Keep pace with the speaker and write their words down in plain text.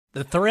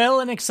The thrill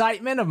and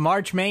excitement of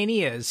March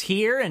Mania is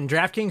here, and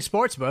DraftKings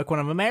Sportsbook, one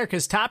of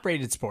America's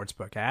top-rated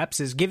sportsbook apps,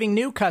 is giving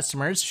new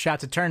customers a shot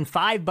to turn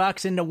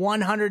 $5 into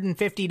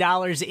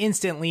 $150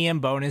 instantly in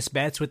bonus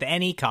bets with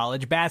any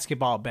college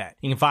basketball bet.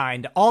 You can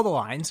find all the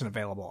lines and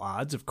available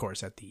odds, of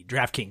course, at the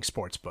DraftKings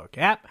Sportsbook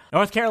app.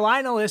 North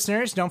Carolina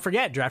listeners, don't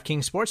forget,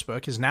 DraftKings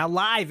Sportsbook is now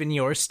live in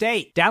your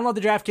state. Download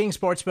the DraftKings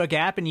Sportsbook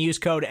app and use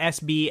code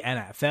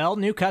SBNFL.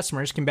 New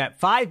customers can bet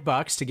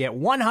 $5 to get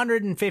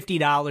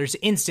 $150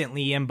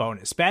 instantly in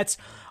bonus bets,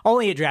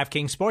 only at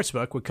DraftKings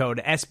Sportsbook with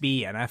code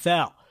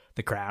SBNFL.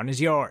 The crown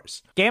is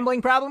yours.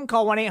 Gambling problem?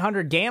 Call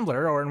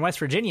 1-800-GAMBLER, or in West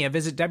Virginia,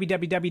 visit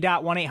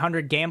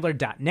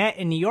www.1800gambler.net.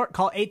 In New York,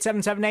 call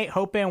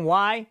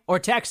 877-8-HOPE-NY or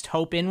text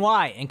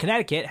HOPE-NY. In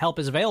Connecticut, help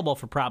is available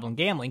for problem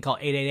gambling. Call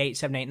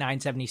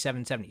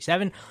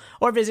 888-789-7777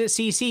 or visit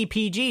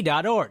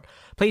ccpg.org.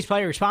 Please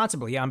play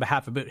responsibly on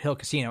behalf of Boot Hill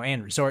Casino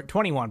and Resort.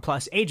 21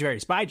 plus, age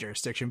varies by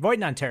jurisdiction. Void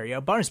in Ontario.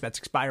 Bonus bets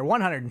expire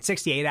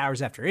 168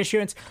 hours after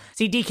issuance.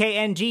 See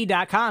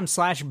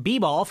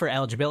dkng.com/bball for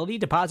eligibility,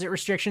 deposit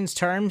restrictions,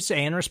 terms,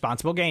 and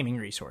responsible gaming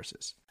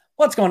resources.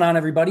 What's going on,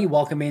 everybody?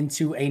 Welcome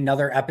into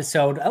another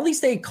episode, at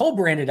least a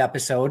co-branded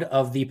episode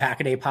of the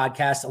Pack-A-Day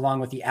podcast, along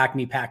with the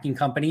Acme Packing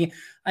Company.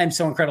 I am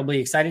so incredibly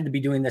excited to be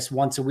doing this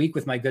once a week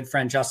with my good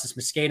friend, Justice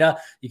Mosqueda.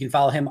 You can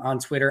follow him on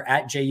Twitter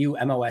at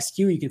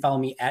JUMOSQ. You can follow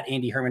me at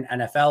Andy Herman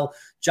NFL.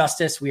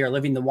 Justice, we are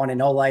living the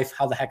 1-0 life.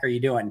 How the heck are you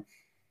doing?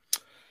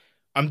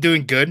 I'm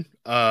doing good.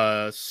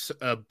 A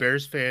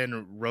Bears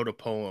fan wrote a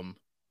poem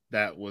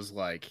that was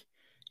like,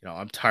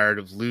 I'm tired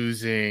of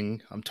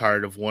losing. I'm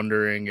tired of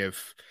wondering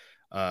if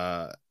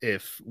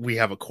we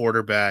have a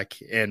quarterback,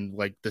 and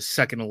like the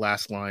second to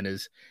last line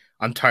is,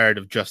 I'm tired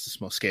of Justice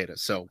Mosqueda.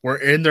 So we're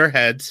in their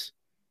heads.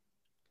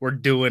 We're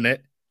doing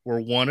it.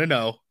 We're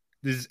 1-0.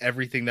 This is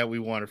everything that we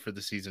wanted for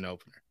the season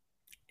opener.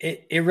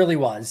 It really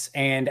was.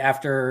 And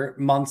after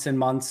months and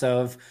months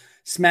of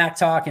smack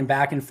talk and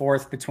back and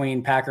forth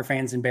between Packer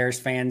fans and Bears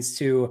fans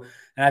too,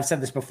 and I've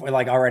said this before,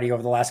 like already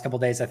over the last couple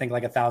of days, I think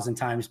like 1,000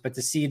 times, but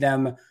to see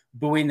them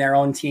booing their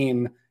own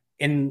team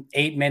in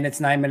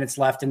 9 minutes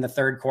left in the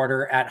third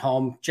quarter at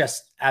home,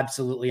 just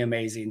absolutely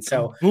amazing.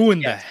 So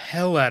booing the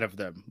hell out of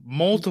them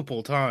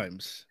multiple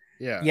times.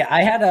 Yeah.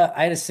 I had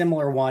a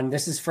similar one.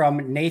 This is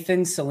from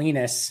Nathan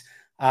Salinas,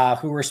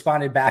 who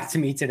responded back to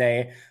me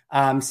today,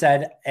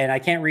 said, and I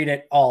can't read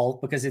it all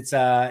because it's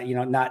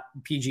not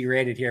PG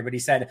rated here, but he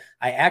said,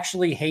 I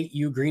actually hate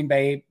you Green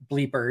Bay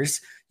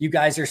bleepers. You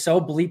guys are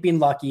so bleeping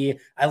lucky.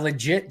 I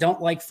legit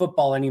don't like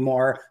football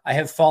anymore. I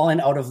have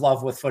fallen out of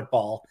love with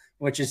football,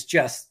 which is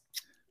just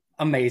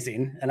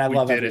amazing. And I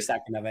love every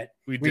second of it.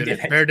 We did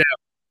it. Bear down.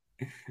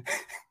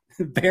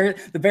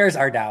 The Bears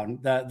are down.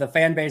 The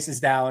fan base is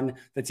down.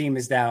 The team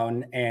is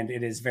down, and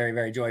it is very,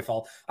 very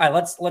joyful. All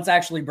right, let's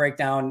actually break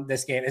down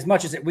this game as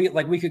much as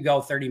we could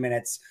go 30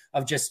 minutes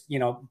of just,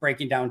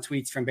 breaking down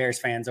tweets from Bears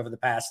fans over the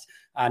past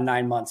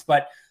 9 months.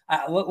 But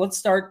let's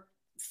start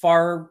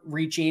far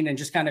reaching and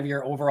just kind of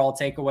your overall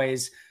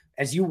takeaways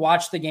as you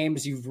watch the game,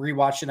 as you've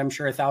rewatched it, I'm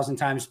sure 1,000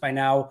 times by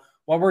now.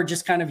 What were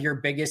just kind of your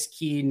biggest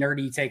key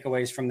nerdy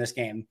takeaways from this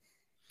game?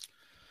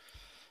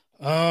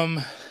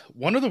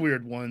 One of the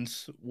weird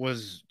ones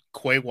was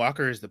Quay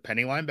Walker is the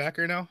penny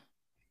linebacker now.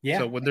 Yeah.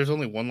 So when there's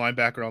only one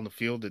linebacker on the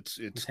field, it's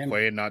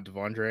Quay and not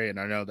Devondre. And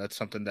I know that's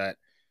something that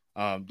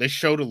they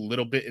showed a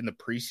little bit in the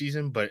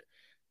preseason, but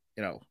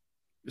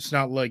it's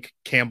not like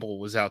Campbell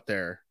was out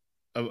there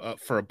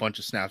for a bunch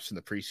of snaps in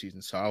the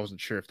preseason. So I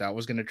wasn't sure if that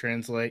was going to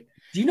translate.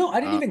 Do you know? I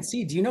didn't even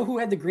see. Do you know who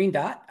had the green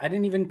dot? I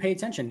didn't even pay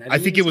attention. I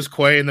think it was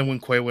Quay, and then when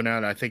Quay went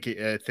out, I think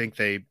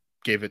they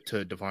gave it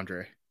to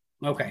Devondre.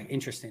 Okay,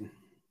 interesting.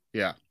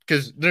 Yeah,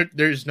 because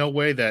there's no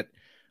way that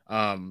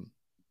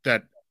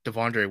that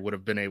Devondre would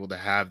have been able to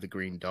have the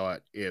green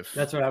dot if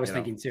that's what I was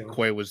thinking too.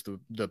 Quay was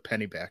the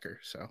penny backer.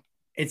 So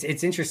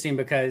it's interesting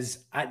because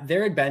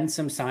there had been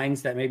some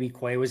signs that maybe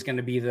Quay was going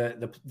to be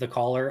the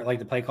caller, like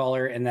the play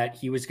caller, and that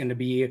he was going to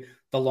be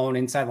the lone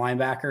inside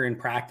linebacker in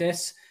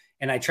practice.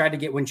 And I tried to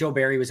get, when Joe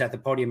Barry was at the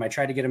podium, I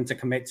tried to get him to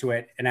commit to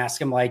it and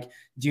ask him, like,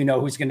 do you know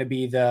who's going to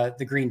be the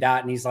green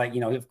dot? And he's like,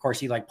 of course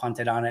he like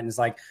punted on it and is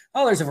like,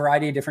 oh, there's a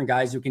variety of different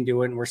guys who can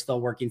do it. And we're still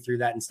working through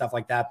that and stuff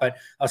like that. But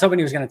I was hoping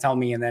he was going to tell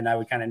me and then I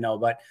would kind of know.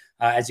 But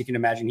as you can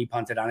imagine, he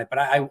punted on it. But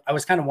I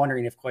was kind of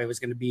wondering if Quay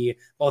was going to be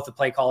both the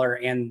play caller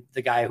and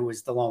the guy who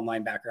was the lone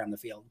linebacker on the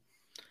field.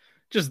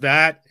 Just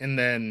that. And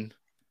then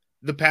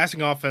the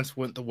passing offense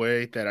went the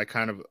way that I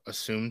kind of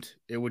assumed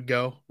it would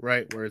go,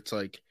 right? Where it's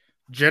like,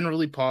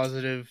 generally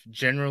positive,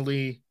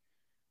 generally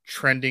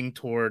trending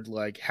toward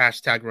like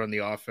hashtag run the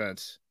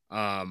offense.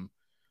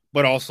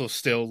 But also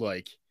still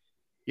like,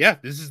 yeah,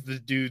 this is the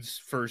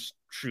dude's first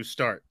true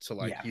start. So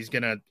like, He's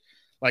going to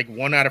like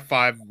 1 out of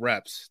 5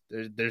 reps.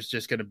 There's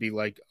just going to be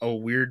like a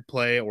weird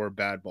play or a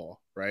bad ball.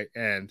 Right.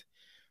 And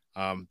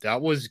that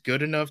was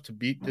good enough to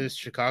beat this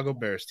Chicago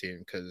Bears team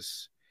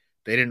because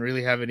they didn't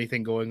really have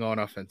anything going on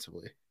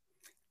offensively.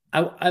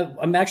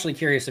 I'm actually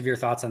curious of your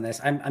thoughts on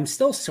this. I'm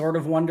still sort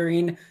of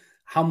wondering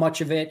how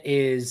much of it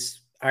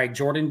is all right,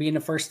 Jordan being the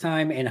first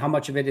time, and how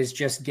much of it is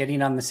just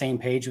getting on the same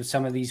page with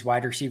some of these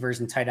wide receivers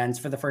and tight ends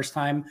for the first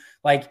time.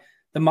 Like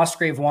the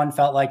Musgrave one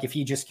felt like if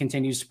he just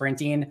continues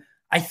sprinting,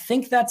 I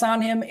think that's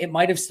on him. It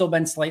might have still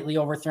been slightly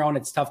overthrown.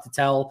 It's tough to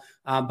tell,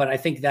 but I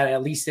think that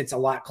at least it's a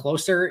lot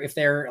closer if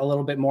they're a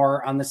little bit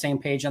more on the same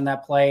page on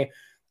that play.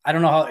 I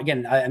don't know how,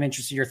 again, I'm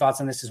interested in your thoughts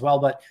on this as well,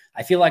 but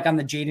I feel like on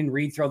the Jaden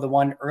Reed throw, the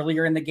one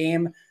earlier in the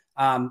game,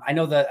 I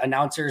know the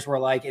announcers were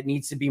like, it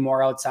needs to be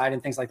more outside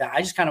and things like that.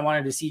 I just kind of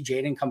wanted to see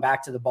Jaden come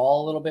back to the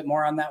ball a little bit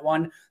more on that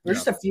one.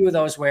 There's just a few of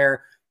those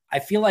where I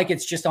feel like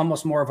it's just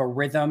almost more of a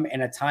rhythm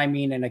and a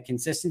timing and a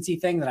consistency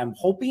thing that I'm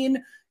hoping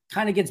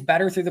kind of gets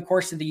better through the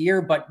course of the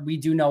year. But we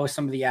do know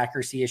some of the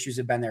accuracy issues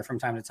have been there from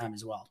time to time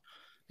as well.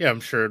 Yeah,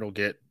 I'm sure it'll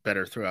get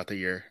better throughout the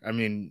year. I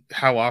mean,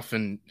 how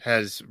often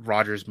has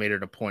Rodgers made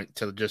it a point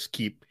to just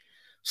keep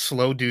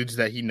slow dudes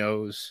that he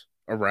knows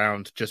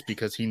around just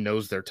because he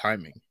knows their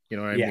timing? You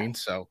know what I mean?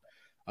 So,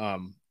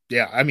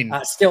 yeah, I mean,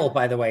 still,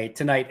 by the way,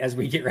 tonight as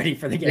we get ready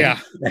for the game,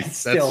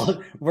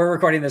 we're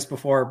recording this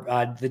before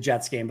the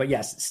Jets game, but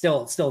yes,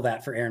 still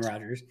that for Aaron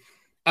Rodgers.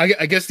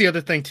 I guess the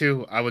other thing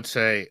too, I would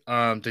say,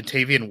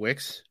 Dontayvion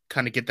Wicks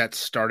kind of get that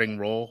starting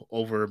role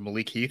over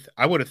Malik Heath.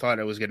 I would have thought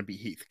it was going to be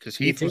Heath because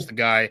Heath was the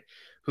guy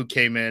who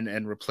came in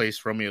and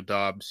replaced Romeo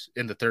Doubs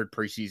in the third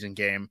preseason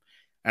game,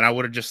 and I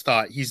would have just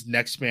thought he's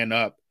next man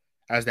up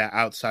as that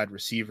outside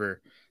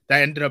receiver.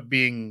 That ended up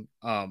being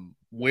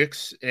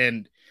Wicks,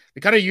 and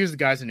they kind of used the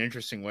guys in an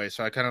interesting way.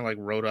 So I kind of like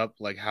wrote up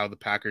like how the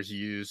Packers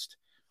used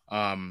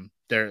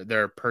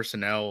their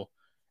personnel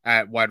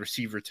at wide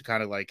receiver to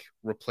kind of like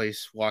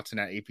replace Watson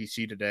at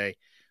APC today.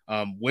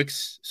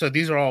 Wicks, so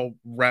these are all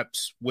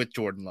reps with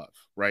Jordan Love,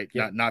 right?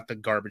 Yep. Not the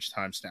garbage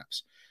time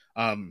snaps.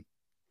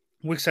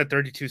 Wicks had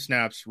 32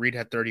 snaps, Reed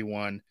had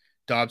 31,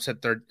 Dobbs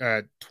had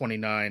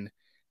 29,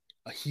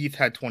 Heath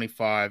had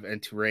 25,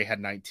 and Toure had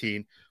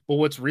 19. But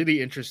what's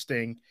really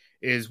interesting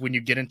is when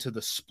you get into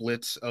the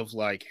splits of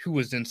like who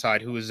was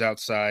inside, who was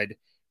outside,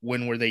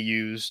 when were they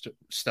used,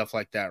 stuff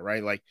like that,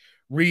 right? Like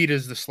Reed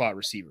is the slot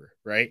receiver,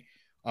 right?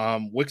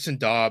 Wicks and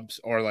Dobbs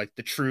are like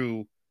the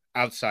true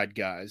outside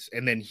guys.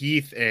 And then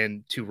Heath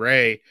and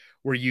Toure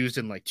were used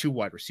in like two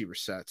wide receiver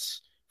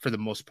sets for the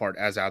most part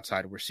as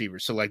outside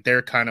receivers. So like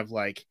they're kind of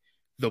like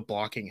the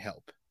blocking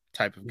help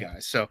type of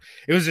guys. So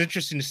it was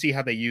interesting to see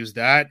how they used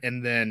that.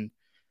 And then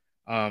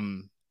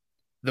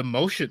the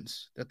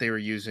motions that they were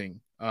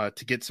using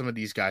to get some of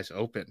these guys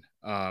open.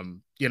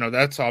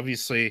 That's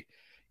obviously,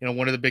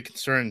 one of the big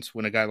concerns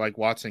when a guy like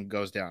Watson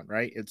goes down,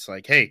 right? It's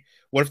like, hey,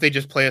 what if they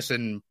just play us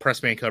in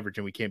press man coverage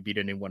and we can't beat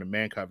anyone in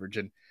man coverage?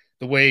 And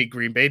the way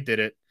Green Bay did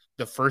it,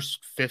 the first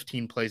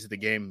 15 plays of the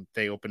game,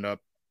 they opened up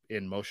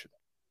in motion,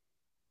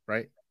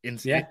 right?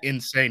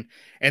 Insane.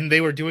 And they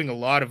were doing a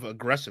lot of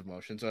aggressive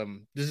motions.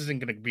 This isn't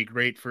going to be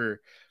great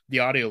for the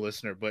audio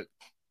listener, but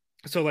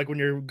so like when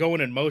you're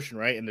going in motion,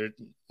 right? And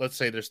let's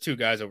say there's two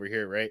guys over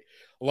here, right?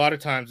 A lot of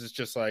times it's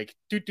just like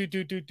doot, doot,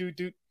 doot, doot, doot,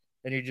 doot,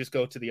 and you just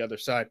go to the other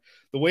side.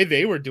 The way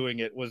they were doing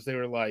it was they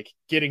were like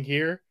getting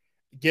here,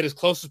 get as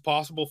close as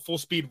possible, full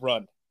speed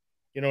run.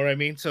 You know what I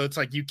mean? So it's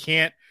like you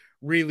can't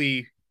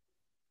really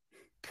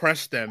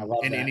press them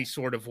in any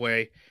sort of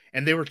way.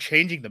 And they were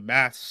changing the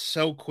math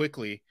so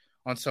quickly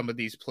on some of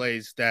these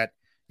plays that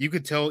you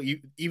could tell,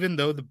 even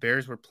though the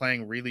Bears were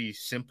playing really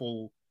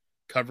simple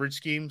coverage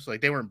schemes, like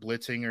they weren't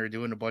blitzing or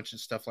doing a bunch of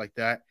stuff like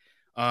that,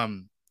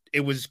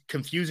 it was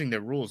confusing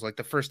their rules. Like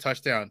the first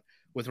touchdown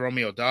with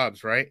Romeo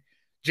Doubs, right?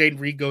 Jaden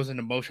Reed goes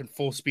into motion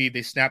full speed.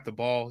 They snap the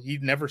ball. He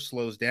never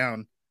slows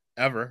down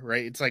ever,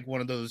 right? It's like one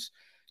of those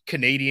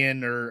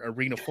Canadian or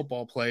arena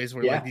football plays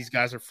where like these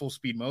guys are full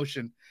speed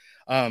motion.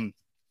 And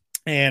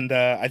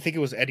I think it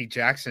was Eddie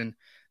Jackson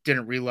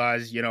didn't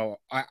realize,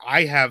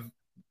 I have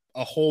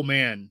a whole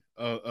man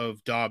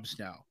of Dobbs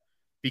now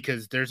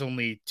because there's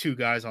only two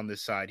guys on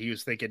this side. He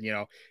was thinking,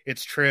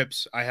 it's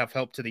trips. I have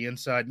help to the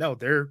inside. No,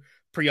 they're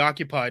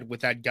preoccupied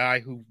with that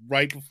guy who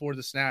right before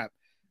the snap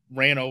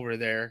ran over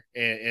there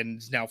and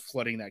is now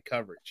flooding that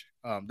coverage,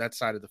 that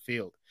side of the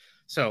field.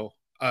 So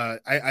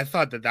I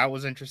thought that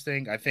was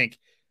interesting. I think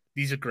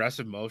these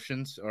aggressive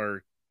motions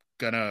are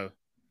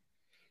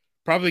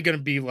probably going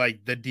to be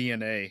like the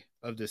DNA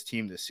of this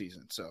team this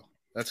season. So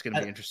that's going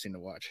to be interesting to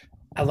watch.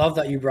 I love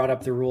that you brought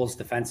up the rules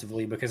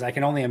defensively because I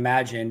can only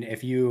imagine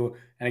if you,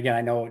 and again,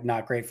 I know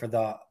not great for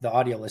the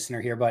audio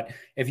listener here, but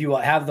if you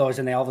have those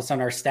and they all of a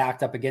sudden are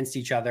stacked up against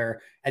each other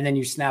and then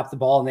you snap the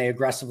ball and they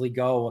aggressively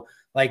go,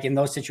 like in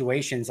those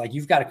situations, like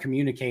you've got to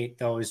communicate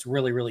those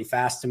really, really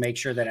fast to make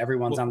sure that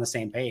everyone's on the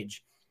same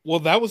page. Well,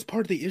 that was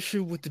part of the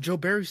issue with the Joe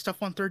Barry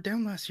stuff on third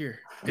down last year.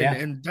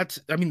 And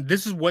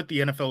this is what the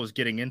NFL is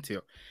getting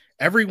into.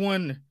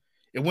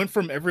 It went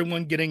from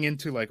everyone getting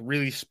into like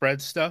really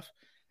spread stuff.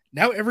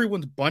 Now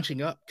everyone's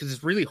bunching up because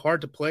it's really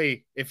hard to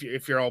play if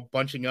you're all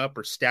bunching up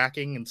or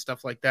stacking and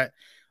stuff like that.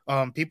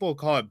 People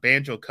call it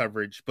banjo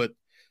coverage, but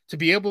to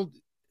be able,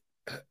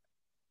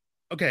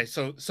 okay,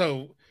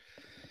 so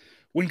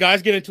when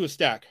guys get into a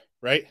stack,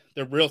 right,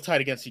 they're real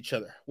tight against each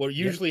other. What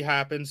usually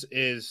happens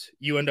is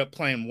you end up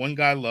playing one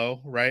guy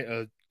low, right,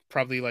 a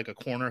probably like a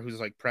corner who's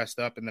like pressed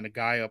up, and then a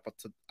guy up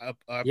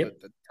Yep.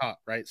 at the top,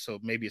 right? So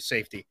maybe a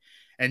safety,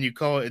 and you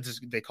call it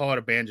they call it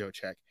a banjo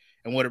check,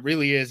 and what it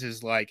really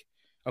is like,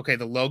 okay,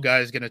 the low guy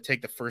is going to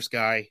take the first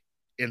guy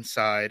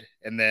inside,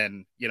 and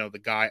then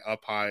the guy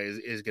up high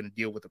is going to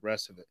deal with the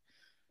rest of it.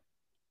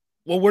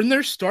 Well, when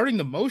they're starting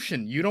the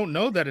motion, you don't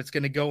know that it's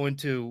going to go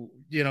into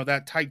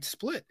that tight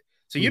split.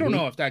 So you don't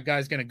know if that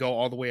guy's going to go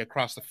all the way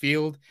across the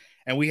field,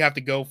 and we have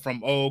to go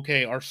from,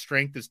 okay, our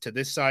strength is to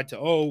this side,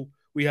 to,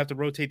 we have to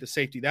rotate the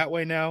safety that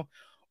way now.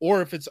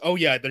 Or if it's,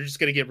 they're just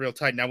going to get real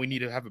tight. Now we need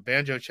to have a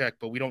banjo check,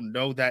 but we don't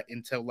know that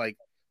until like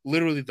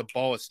literally the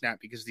ball is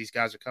snapped because these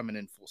guys are coming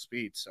in full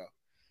speed. So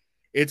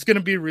it's going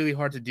to be really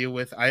hard to deal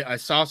with. I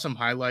saw some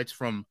highlights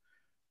from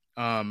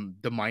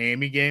the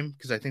Miami game,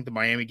 because I think the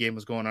Miami game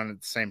was going on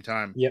at the same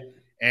time. Yep.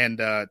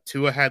 And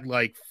Tua had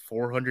like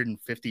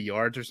 450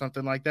 yards or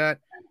something like that.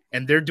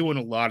 And they're doing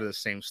a lot of the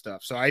same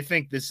stuff. So I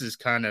think this is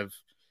kind of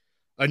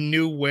a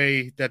new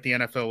way that the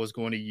NFL was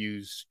going to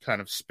use kind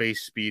of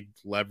space, speed,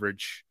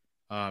 leverage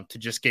to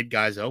just get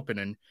guys open.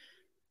 And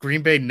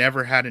Green Bay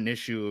never had an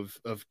issue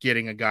of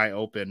getting a guy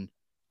open,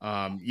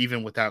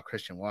 even without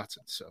Christian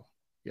Watson. So,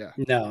 yeah.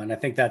 No, and I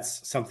think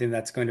that's something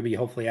that's going to be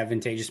hopefully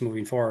advantageous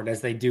moving forward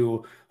as they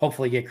do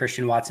hopefully get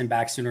Christian Watson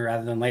back sooner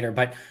rather than later.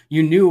 But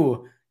you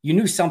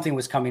knew something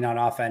was coming on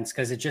offense,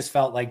 because it just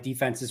felt like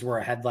defenses were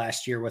ahead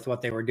last year with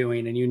what they were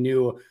doing, and you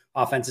knew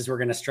offenses were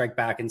going to strike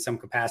back in some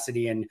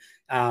capacity. And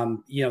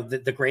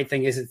the great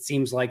thing is, it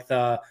seems like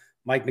the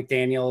Mike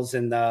McDaniels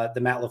and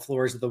the Matt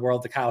LaFleur's of the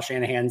world, the Kyle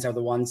Shanahans, are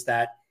the ones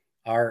that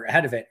are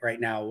ahead of it right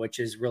now, which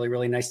is really,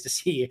 really nice to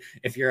see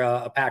if you're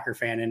a Packer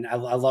fan. And I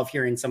love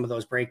hearing some of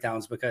those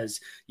breakdowns, because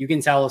you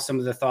can tell some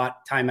of the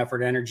thought, time,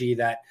 effort, energy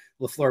that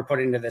LaFleur put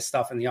into this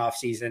stuff in the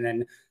offseason.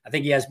 And I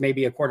think he has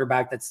maybe a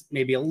quarterback that's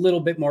maybe a little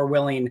bit more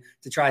willing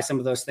to try some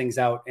of those things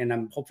out. And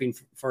I'm hoping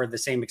for the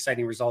same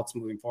exciting results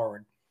moving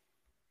forward.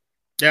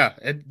 Yeah,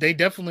 they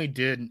definitely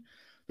did.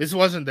 This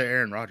wasn't the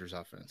Aaron Rodgers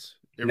offense.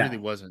 It really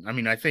wasn't. I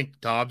mean, I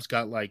think Dobbs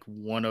got like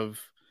one of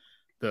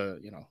the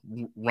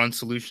run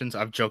solutions.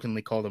 I've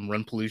jokingly called them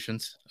run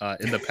pollutions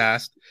in the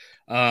past.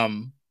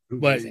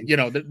 But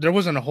there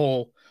wasn't a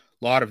whole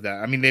lot of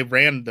that. I mean, they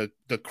ran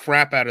the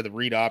crap out of the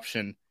read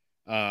option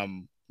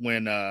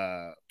when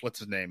what's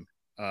his name?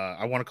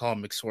 I want to call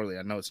him McSorley.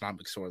 I know it's not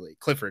McSorley.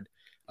 Clifford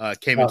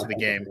came into the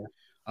game.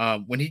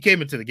 When he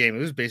came into the game, it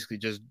was basically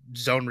just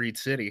zone read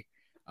city.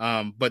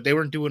 But they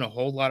weren't doing a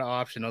whole lot of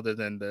option other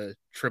than the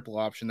triple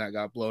option that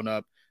got blown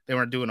up. They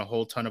weren't doing a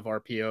whole ton of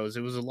RPOs.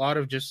 It was a lot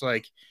of just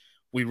like,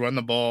 we run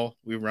the ball,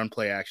 we run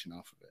play action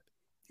off of it.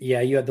 Yeah,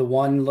 you had the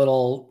one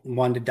little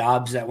one to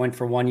Dobbs that went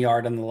for 1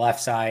 yard on the left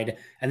side,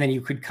 and then you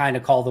could kind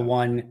of call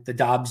the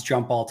Dobbs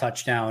jump ball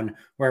touchdown,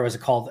 where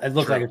it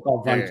looked like a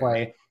called run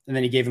play, and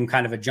then he gave him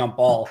kind of a jump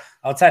ball.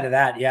 Outside of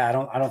that, I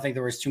don't think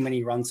there was too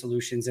many run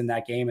solutions in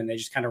that game, and they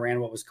just kind of ran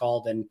what was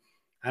called. And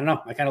I don't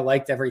know, I kind of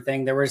liked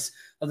everything. There was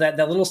that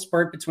little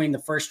spurt between the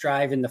first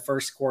drive in the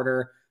first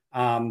quarter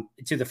to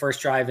the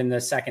first drive in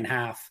the second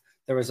half.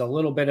 There was a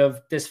little bit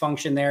of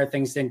dysfunction there.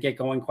 Things didn't get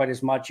going quite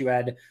as much. You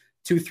had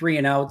 2 3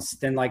 and outs,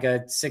 then like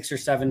a 6 or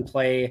 7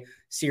 play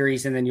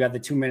series, and then you had the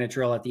 2-minute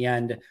drill at the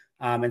end.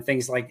 And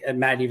things like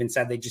Matt even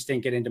said, they just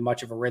didn't get into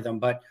much of a rhythm.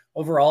 But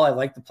overall, I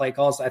like the play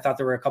calls. I thought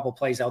there were a couple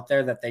plays out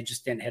there that they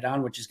just didn't hit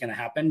on, which is going to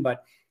happen.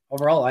 But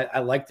overall, I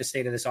like the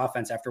state of this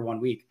offense after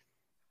 1 week.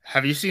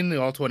 Have you seen the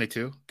all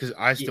 22? Because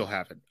I still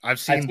haven't.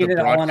 I've seen the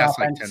broadcast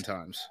like 10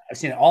 times. I've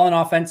seen it all in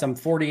offense. I'm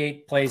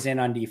 48 plays in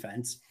on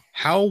defense.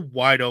 How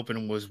wide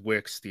open was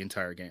Wicks the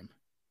entire game?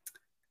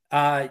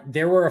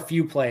 There were a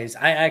few plays.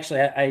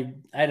 I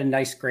had a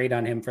nice grade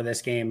on him for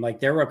this game. Like,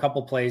 there were a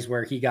couple plays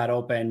where he got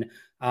open,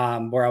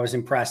 where I was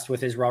impressed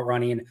with his route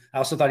running. I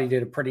also thought he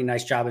did a pretty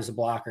nice job as a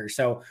blocker.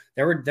 So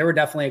there were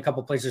definitely a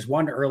couple plays. There's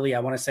one early,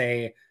 I want to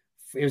say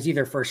it was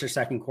either first or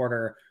second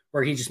quarter,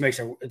 where he just makes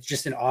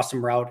just an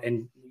awesome route,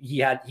 and he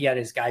had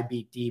his guy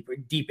beat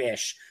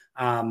deep-ish.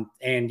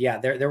 And yeah,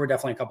 there were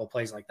definitely a couple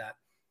plays like that.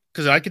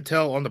 Because I could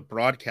tell on the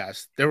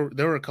broadcast, there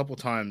were a couple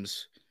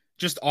times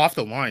just off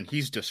the line,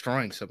 he's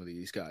destroying some of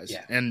these guys.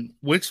 Yeah. And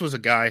Wicks was a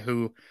guy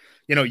who,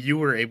 you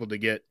were able to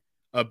get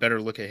a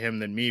better look at him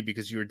than me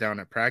because you were down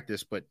at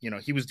practice. But,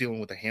 he was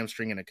dealing with a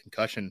hamstring and a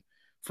concussion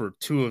for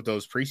 2 of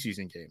those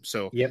preseason games.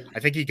 So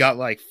I think he got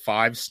like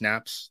 5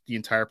 snaps the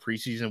entire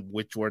preseason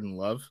with Jordan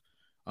Love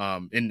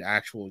in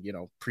actual,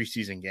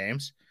 preseason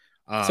games.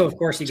 So, of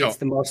course, he gets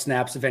the most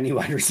snaps of any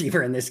wide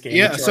receiver in this game.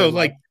 Yeah, so,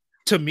 like,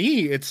 to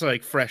me, it's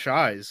like fresh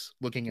eyes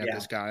looking at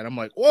this guy. And I'm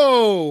like,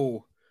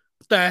 whoa,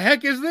 what the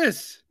heck is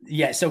this?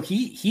 Yeah, so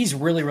he's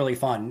really, really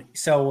fun.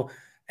 So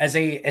as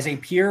a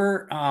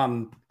pure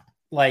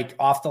like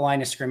off the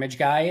line of scrimmage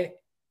guy,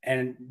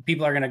 and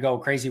people are going to go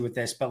crazy with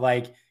this, but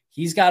like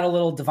he's got a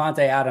little Devontae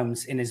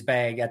Adams in his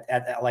bag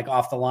at like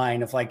off the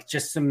line of like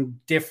just some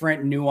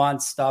different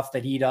nuanced stuff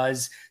that he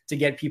does to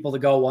get people to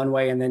go one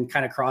way and then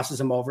kind of crosses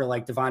them over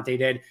like Devontae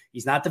did.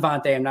 He's not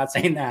Devontae, I'm not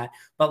saying that,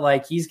 but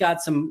like he's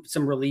got some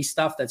release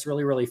stuff that's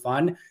really, really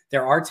fun.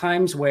 There are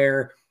times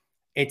where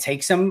it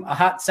takes him a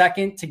hot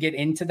second to get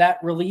into that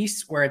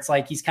release where it's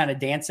like he's kind of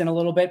dancing a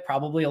little bit,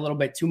 probably a little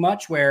bit too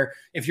much. Where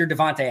if you're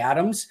Devontae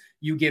Adams,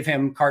 you give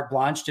him carte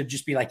blanche to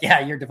just be like,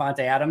 yeah, you're Devontae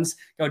Adams,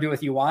 go do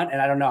what you want.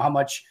 And I don't know how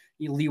much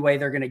leeway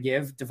they're going to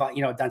give,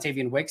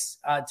 Dontavian Wicks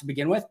to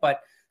begin with.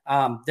 But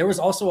there was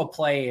also a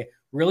play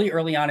really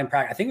early on in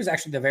practice. I think it was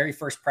actually the very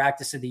first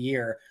practice of the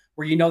year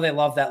where, they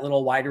love that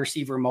little wide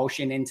receiver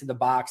motion into the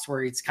box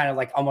where it's kind of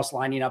like almost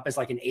lining up as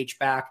like an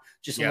H-back,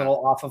 just a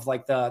little off of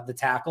like the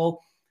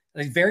tackle.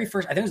 The very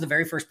first, I think it was the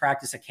very first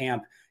practice at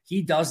camp.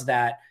 He does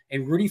that,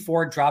 and Rudy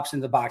Ford drops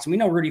into the box. And we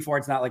know Rudy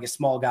Ford's not like a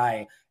small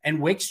guy,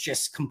 and Wicks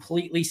just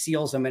completely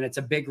seals him, and it's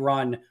a big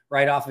run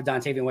right off of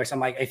Dontavian Wicks.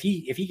 I'm like, if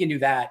he can do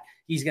that,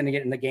 he's going to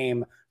get in the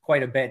game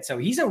quite a bit. So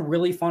he's a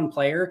really fun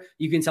player.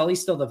 You can tell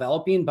he's still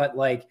developing, but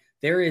like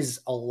there is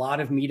a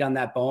lot of meat on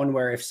that bone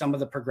where if some of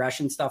the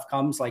progression stuff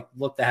comes, like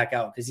look the heck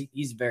out because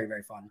he's very,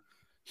 very fun.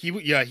 He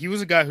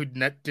was a guy who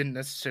didn't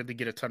necessarily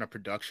get a ton of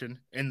production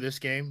in this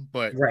game,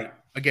 but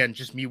again,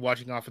 just me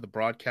watching off of the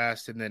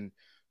broadcast and then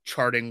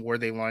charting where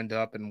they lined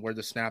up and where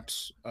the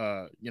snaps,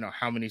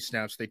 how many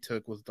snaps they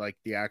took with like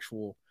the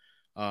actual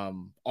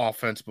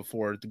offense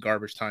before the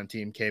garbage time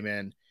team came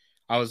in.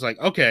 I was like,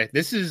 okay,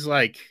 this is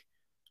like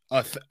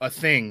a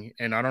thing,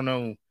 and I don't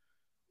know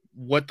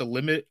what the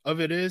limit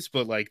of it is,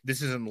 but like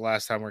this isn't the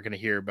last time we're going to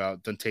hear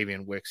about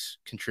Dontavian Wicks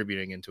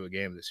contributing into a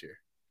game this year.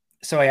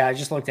 So yeah, I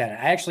just looked at it.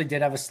 I actually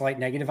did have a slight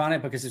negative on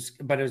it because it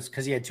was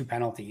because he had two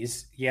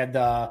penalties. He had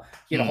a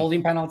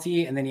holding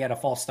penalty and then he had a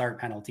false start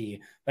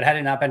penalty. But had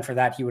it not been for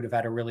that, he would have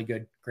had a really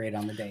good grade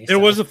on the day. There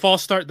was a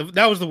false start.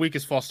 That was the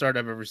weakest false start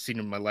I've ever seen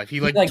in my life. He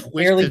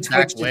twisted his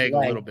back leg a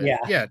little bit.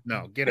 Yeah,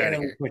 no, get out of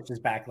here. Twitched his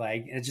back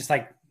leg. And it's just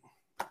like,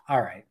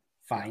 all right,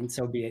 fine,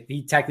 so be it.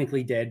 He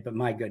technically did, but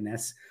my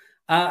goodness.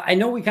 I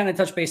know we kind of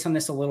touched base on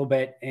this a little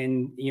bit,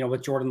 and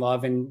with Jordan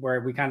Love, and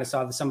where we kind of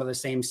saw some of the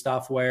same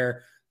stuff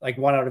where. Like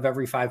 1 out of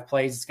every 5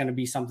 plays, it's going to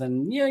be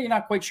something, you're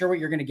not quite sure what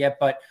you're going to get,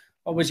 but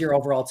what was your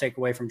overall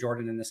takeaway from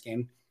Jordan in this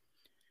game?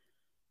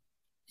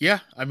 Yeah,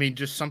 I mean,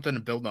 just something to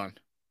build on.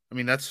 I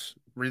mean, that's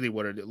really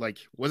what it is. Like,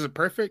 was it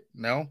perfect?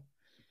 No.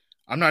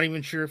 I'm not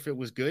even sure if it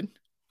was good.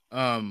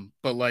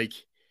 But like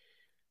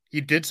he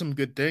did some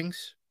good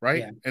things, right?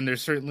 Yeah. And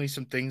there's certainly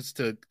some things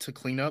to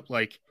clean up.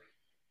 Like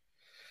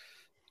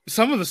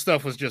some of the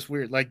stuff was just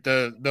weird. Like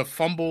the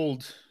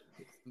fumbled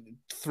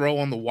throw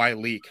on the Y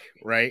leak,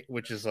 right?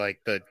 Which is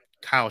like the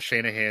Kyle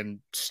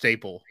Shanahan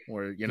staple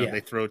where, they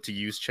throw it to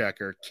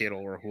Juszczyk or Kittle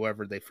or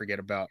whoever they forget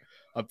about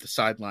up the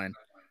sideline.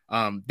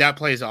 That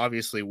play is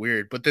obviously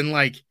weird, but then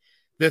like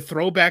the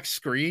throwback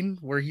screen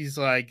where he's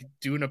like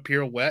doing a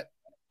pirouette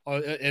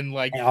and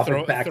like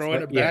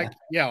throwing it back.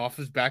 Yeah, off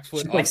his back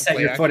foot. Just like set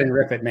your foot and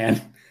rip it,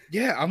 man.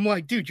 Yeah, I'm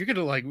like, dude, you're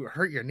gonna like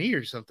hurt your knee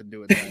or something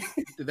doing that.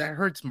 That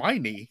hurts my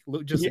knee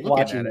just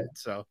looking at it.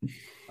 So,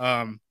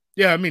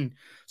 yeah, I mean,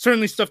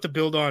 certainly stuff to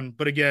build on,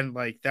 but again,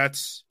 like that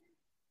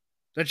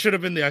should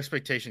have been the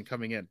expectation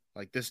coming in.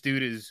 Like this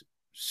dude is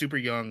super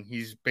young.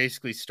 He's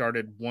basically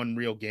started one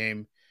real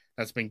game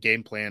that's been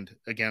game planned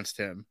against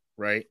him,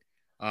 right?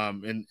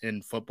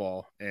 In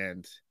football,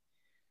 and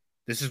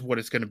this is what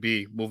it's going to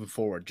be moving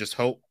forward. Just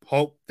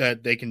hope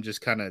that they can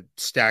just kind of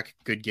stack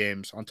good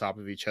games on top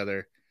of each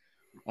other.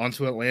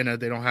 Onto Atlanta,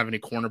 they don't have any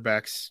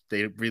cornerbacks.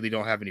 They really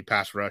don't have any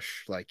pass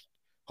rush. Like,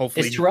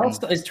 hopefully,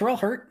 is Terrell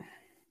hurt?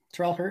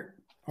 Terrell hurt,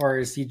 or are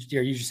you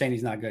just saying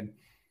he's not good?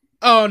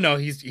 Oh no,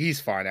 he's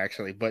fine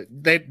actually, but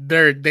they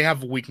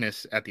have a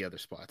weakness at the other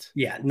spots.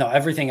 Yeah, no,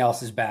 everything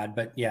else is bad,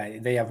 but yeah,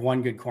 they have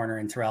one good corner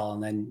in Terrell,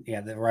 and then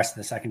the rest of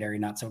the secondary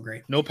not so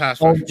great. No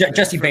pass rush.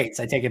 Jesse Bates,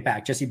 I take it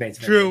back. Jesse Bates.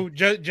 True,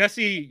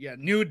 Jesse,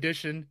 new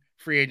addition,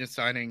 free agent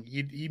signing.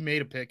 He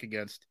made a pick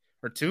against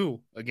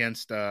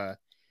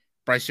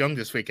Bryce Young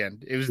this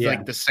weekend. It was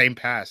like the same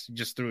pass. He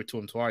just threw it to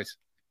him twice.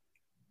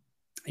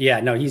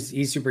 Yeah, no,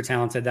 he's super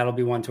talented. That'll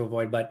be one to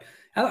avoid. But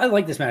I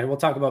like this match. We'll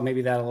talk about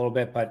maybe that a little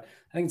bit, but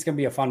I think it's going to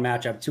be a fun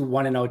matchup. 2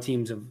 1-0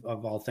 teams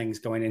of all things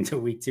going into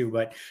week 2.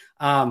 But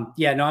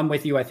I'm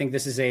with you. I think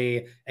this is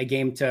a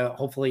game to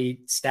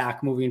hopefully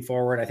stack moving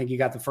forward. I think you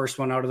got the first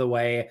one out of the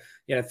way.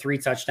 You had a 3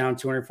 touchdown,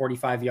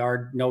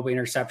 245-yard, no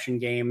interception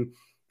game.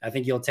 I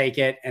think you'll take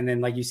it. And then,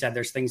 like you said,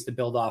 there's things to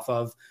build off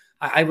of.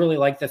 I really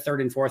like the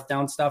 3rd and 4th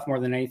down stuff more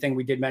than anything.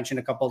 We did mention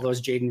a couple of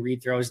those Jaden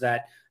Reed throws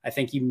that I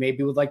think he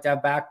maybe would like to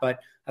have back, but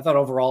I thought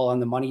overall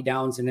on the money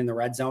downs and in the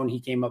red zone, he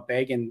came up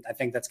big. And I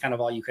think that's kind of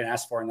all you can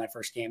ask for in that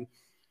first game.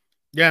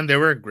 Yeah. And they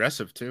were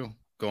aggressive too,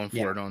 going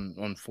for it on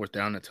 4th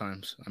down at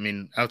times. I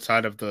mean,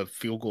 outside of the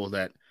field goal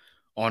that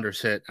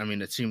Anders hit, I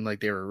mean, it seemed like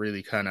they were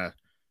really kind of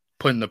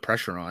putting the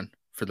pressure on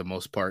for the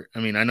most part.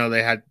 I mean, I know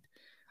they had,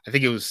 I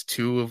think it was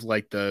 2 of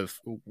like the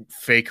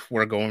fake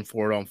we're going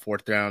for it on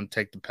 4th down,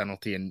 take the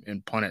penalty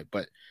and punt it.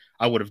 But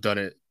I would have done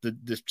it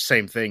the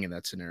same thing in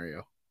that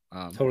scenario.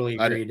 Totally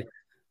agreed.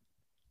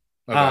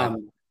 You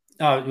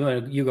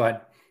go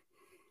ahead.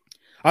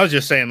 I was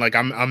just saying, like,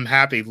 I'm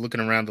happy looking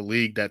around the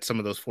league that some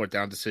of those 4th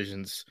down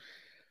decisions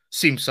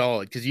seem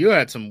solid because you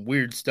had some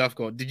weird stuff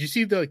going. Did you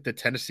see the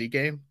Tennessee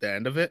game, the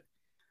end of it?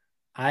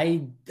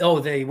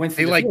 They went for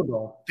They the like field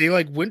goal. they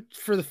like went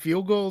for the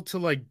field goal to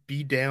like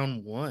be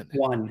down one.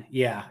 One,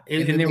 yeah.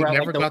 And And then they they were at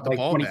never like the got the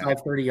ball back.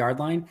 25, 30 yard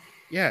line.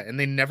 Yeah, and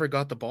they never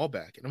got the ball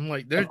back. And I'm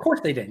like, Of course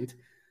they didn't.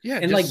 yeah,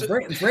 And like just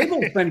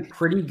Vrabel's been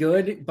pretty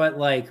good, but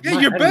like, yeah, you're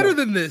I don't better know.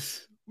 than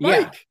this,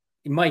 Yeah, Mike.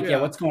 Mike. Yeah,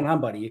 Yeah, what's going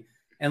on, buddy?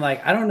 And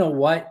like, I don't know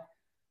what.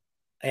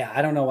 Yeah,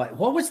 I don't know what.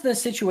 What was the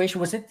situation?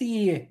 Was it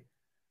the?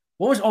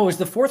 What was? Oh, it was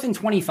the 4th and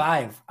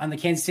 25 on the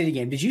Kansas City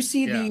game. Did you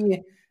see yeah.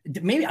 the?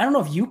 Maybe I don't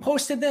know if you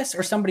posted this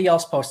or somebody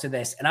else posted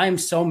this, and I am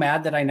so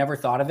mad that I never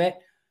thought of it.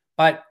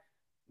 But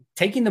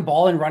taking the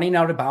ball and running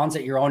out of bounds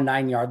at your own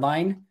 9 yard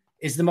line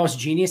is the most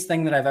genius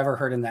thing that I've ever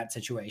heard in that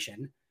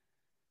situation.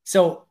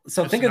 So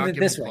Just think to of not it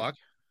give him this way. clock.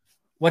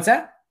 What's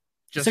that?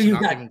 Just So to you've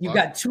not give him clock.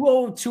 got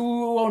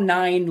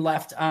 209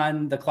 left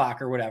on the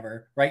clock or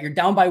whatever, right? You're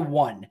down by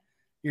one.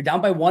 You're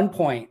down by 1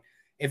 point.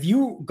 If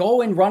you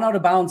go and run out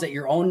of bounds at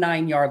your own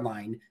 9 yard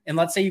line, and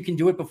let's say you can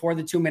do it before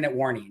the 2 minute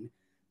warning,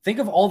 think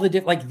of all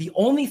the like the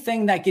only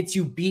thing that gets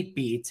you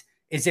beat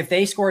is if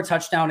they score a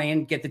touchdown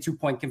and get the 2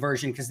 point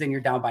conversion, because then you're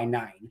down by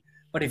 9.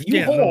 But if you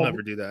they'll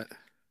never do that.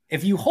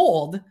 if you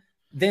hold,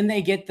 then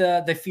they get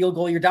the field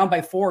goal. You're down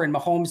by 4, and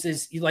Mahomes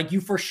is like, you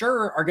for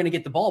sure are going to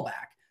get the ball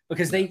back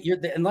because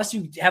unless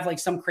you have like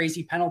some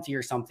crazy penalty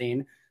or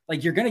something,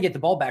 like you're going to get the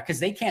ball back because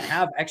they can't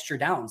have extra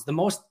downs. The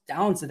most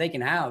downs that they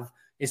can have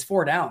is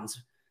 4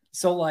 downs.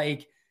 So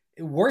like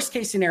worst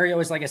case scenario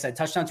is, like I said,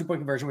 touchdown, 2 point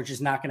conversion, which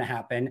is not going to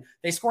happen.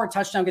 They score a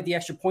touchdown, get the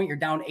extra point. You're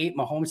down 8.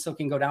 Mahomes still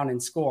can go down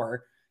and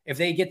score. If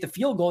they get the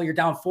field goal, you're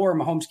down 4.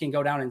 Mahomes can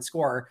go down and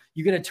score.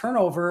 You get a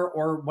turnover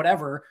or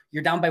whatever,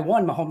 you're down by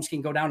 1. Mahomes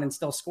can go down and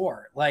still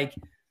score. Like,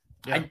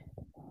 yeah.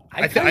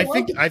 I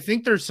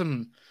think there's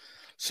some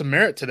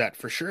merit to that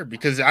for sure,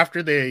 because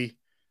after they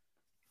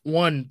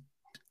won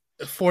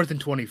 4th and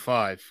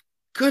 25,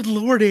 good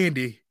Lord,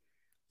 Andy,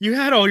 you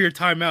had all your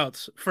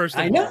timeouts. First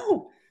of all, I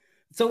know.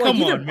 So like,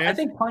 come on, man. I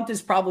think punt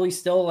is probably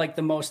still like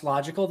the most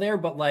logical there,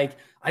 but like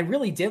I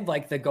really did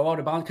like the go out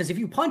of bounds, because if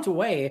you punt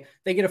away,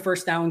 they get a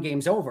first down,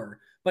 game's over.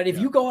 But if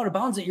you go out of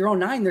bounds at your own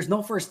 9, there's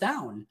no first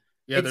down.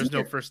 Yeah, there's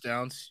no first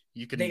downs.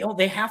 You can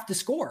they have to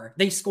score.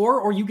 They score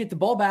or you get the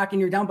ball back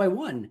and you're down by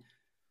 1.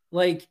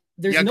 Like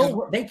there's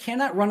they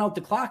cannot run out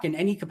the clock in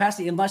any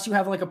capacity unless you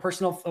have like a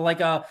personal,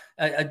 like a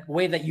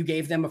way that you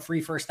gave them a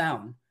free first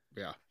down.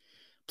 Yeah.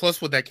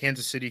 Plus with that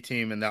Kansas City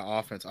team and that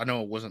offense, I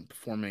know it wasn't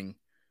performing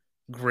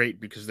great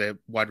because the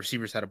wide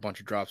receivers had a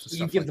bunch of drops and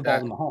stuff like that. You give the ball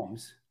to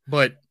Mahomes.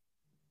 But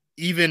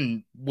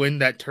even when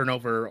that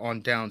turnover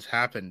on downs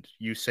happened,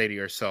 you say to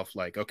yourself,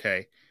 like,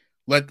 okay,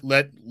 let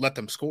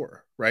them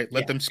score, right?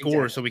 Let them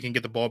score so we can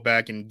get the ball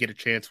back and get a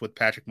chance with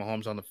Patrick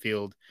Mahomes on the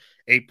field.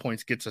 8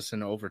 points gets us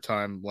into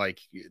overtime.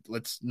 Like,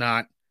 let's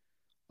not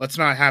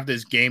have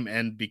this game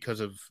end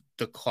because of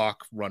the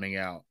clock running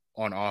out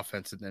on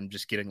offense and then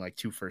just getting like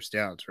 2 first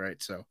downs,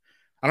 right? So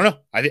I don't know.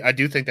 I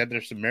do think that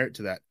there's some merit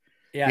to that.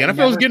 Yeah, the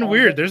NFL is getting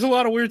weird. There's a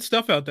lot of weird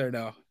stuff out there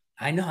now.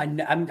 I know.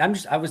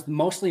 I was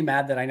mostly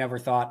mad that I never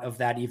thought of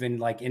that, even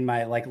like in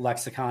my like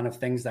lexicon of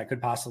things that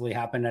could possibly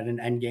happen at an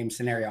end game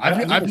scenario.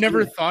 I've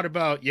never thought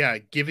about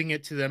giving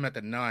it to them at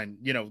the 9.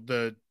 You know,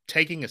 the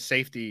taking a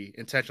safety,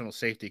 intentional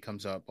safety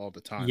comes up all the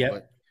time,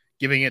 but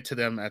giving it to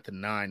them at the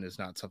 9 is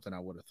not something I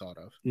would have thought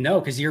of. No,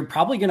 because you're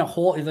probably going to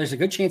hold. There's a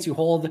good chance you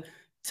hold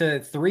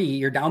to 3.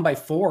 You're down by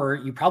 4.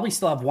 You probably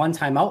still have 1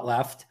 timeout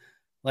left.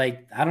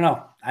 Like, I don't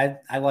know.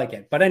 I like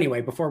it. But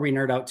anyway, before we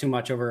nerd out too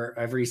much over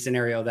every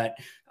scenario that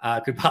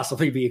could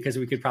possibly be, because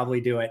we could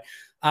probably do it.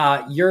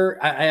 I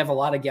have a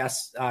lot of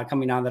guests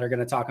coming on that are going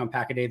to talk on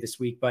Pack-A-Day this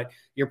week, but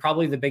you're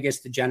probably the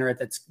biggest degenerate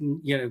that's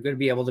going to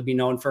be able to be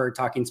known for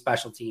talking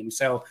special teams.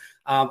 So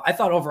I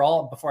thought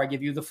overall, before I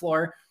give you the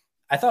floor,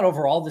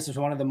 this is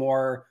one of the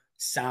more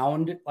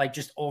sound, like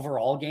just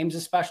overall games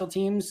of special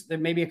teams. There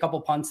may be a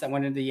couple punts that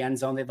went into the end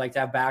zone they'd like to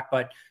have back,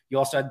 but you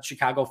also had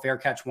Chicago fair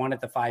catch 1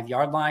 at the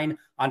 5-yard line.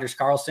 Anders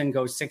Carlson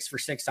goes 6 for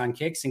 6 on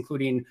kicks,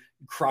 including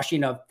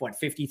crushing a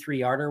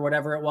 53-yarder or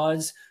whatever it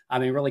was. I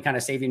mean, really kind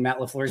of saving Matt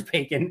LaFleur's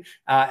bacon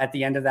at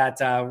the end of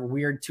that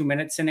weird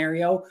 2-minute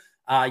scenario.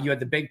 You had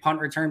the big punt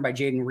return by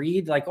Jaden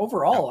Reed. Like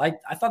overall,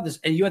 I thought this,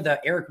 and you had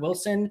the Eric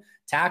Wilson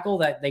tackle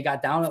that they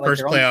got down at like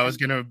first play I was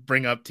going to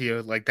bring up to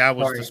you. Like that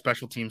was the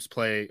special teams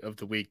play of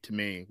the week to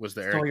me, was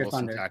the Eric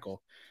Wilson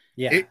tackle.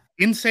 Yeah.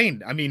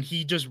 Insane. I mean,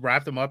 he just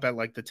wrapped them up at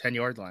like the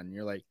 10-yard line. And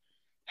you're like,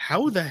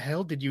 how the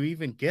hell did you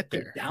even get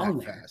there down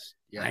that there fast?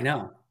 Yeah. I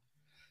know.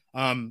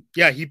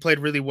 He played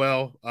really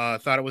well.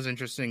 Thought it was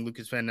interesting.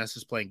 Lucas Van Ness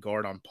is playing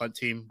guard on punt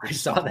team. I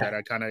saw that.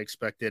 I kind of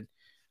expected.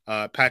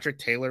 Patrick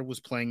Taylor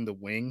was playing the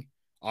wing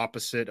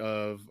opposite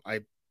of,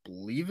 I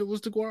believe it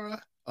was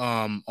DeGuara,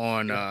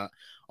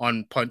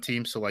 on punt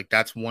team. So like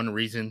that's one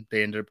reason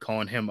they ended up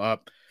calling him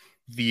up.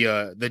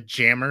 The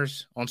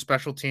jammers on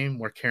special team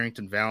were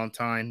Carrington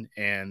Valentine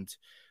and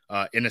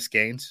Ennis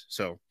Gaines.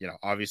 So,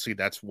 obviously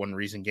that's one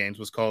reason Gaines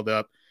was called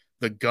up.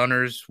 The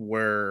gunners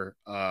were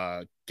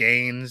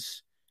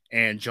Gaines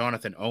and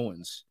Jonathan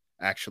Owens,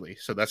 actually.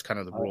 So that's kind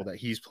of the role that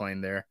he's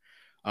playing there.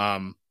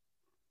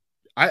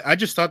 I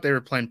just thought they were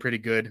playing pretty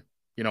good.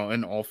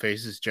 in all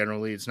phases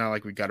generally. It's not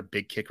like we got a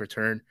big kick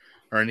return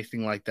or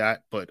anything like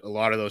that, but a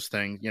lot of those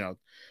things,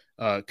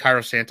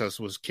 Cairo Santos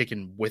was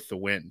kicking with the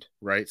wind,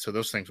 right? So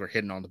those things were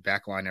hitting on the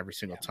back line every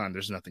single time.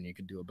 There's nothing you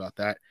can do about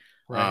that.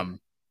 Right.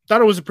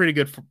 Thought it was a pretty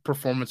good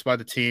performance by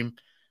the team.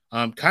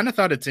 Kind of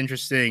thought it's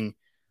interesting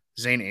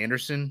Zane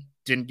Anderson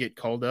didn't get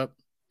called up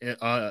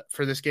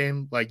for this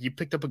game. Like, you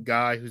picked up a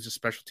guy who's a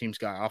special teams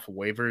guy off of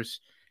waivers,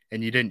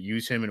 and you didn't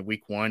use him in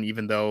week 1,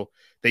 even though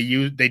they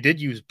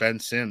did use Ben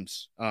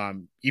Sims.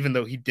 Even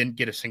though he didn't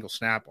get a single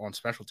snap on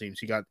special teams,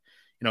 he got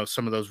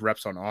some of those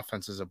reps on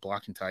offense as a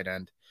blocking tight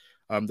end.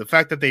 The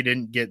fact that they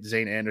didn't get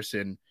Zane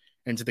Anderson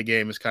into the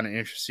game is kind of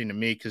interesting to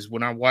me, because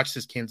when I watched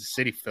this Kansas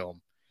City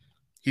film,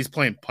 he's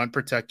playing punt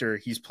protector.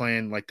 He's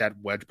playing like that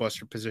wedge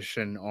buster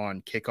position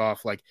on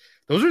kickoff. Like,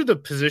 those are the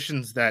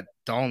positions that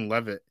Don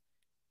Levitt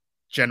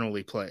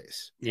generally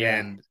plays. Yeah.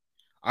 And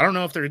I don't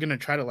know if they're going to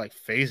try to like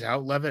phase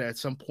out Levitt at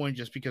some point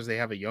just because they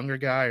have a younger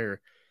guy,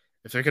 or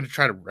if they're going to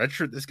try to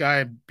redshirt this guy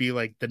and be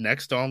like the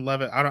next Don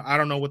Levitt. I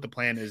don't know what the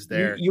plan is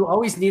there. You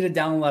always need a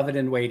Don Levitt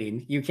in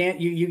waiting. You can't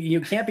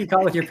be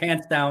caught with your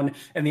pants down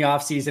in the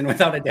offseason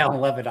without a Don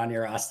Levitt on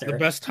your roster. The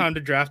best time to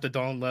draft a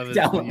Don Levitt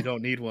is when you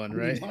don't need one,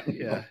 right?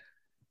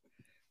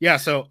 Yeah.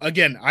 So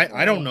again,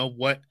 I don't know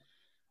what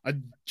a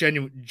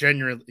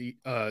genuinely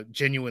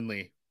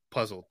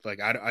puzzled.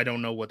 Like, I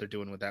don't know what they're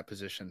doing with that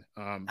position.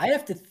 I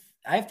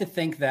have to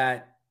think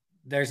that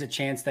there's a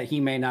chance that he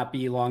may not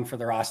be long for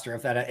the roster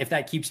if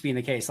that keeps being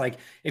the case. Like,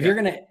 if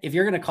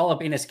you're gonna call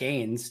up Innis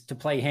Gaines to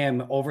play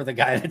him over the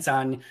guy that's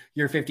on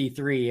your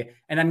 53,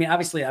 and I mean,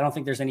 obviously, I don't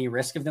think there's any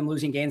risk of them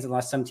losing Gaines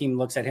unless some team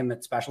looks at him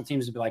at special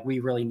teams to be like, we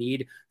really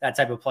need that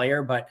type of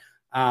player. But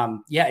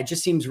it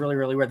just seems really,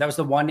 really weird. That was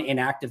the one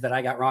inactive that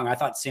I got wrong. I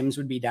thought Sims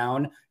would be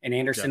down and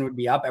Anderson would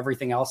be up.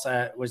 Everything else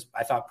was,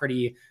 I thought,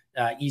 pretty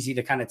easy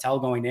to kind of tell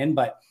going in.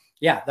 But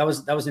yeah, that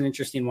was an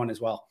interesting one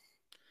as well.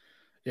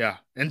 Yeah,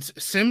 and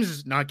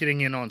Sims not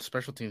getting in on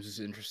special teams is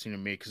interesting to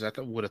me, because I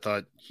would have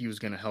thought he was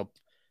going to help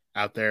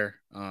out there.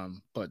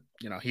 But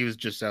he was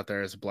just out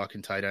there as a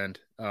blocking tight end.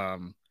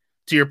 To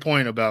your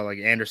point about like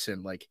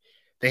Anderson, like,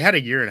 they had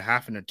a year and a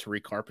half into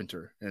Tariq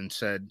Carpenter and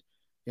said,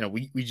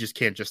 we just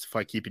can't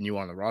justify keeping you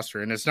on the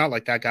roster. And it's not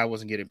like that guy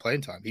wasn't getting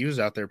playing time. He was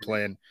out there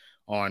playing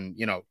on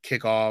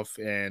kickoff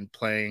and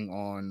playing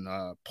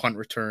on punt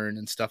return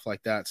and stuff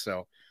like that.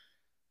 So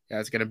yeah,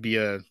 it's going to be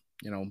a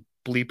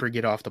bleeper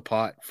get off the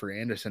pot for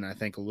Anderson, I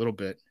think, a little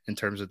bit in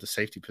terms of the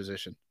safety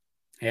position.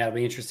 Yeah, it'll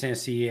be interesting to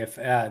see if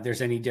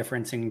there's any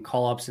difference in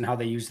call-ups and how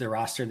they use their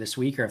roster this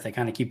week, or if they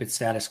kind of keep it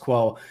status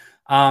quo.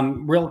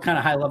 Real kind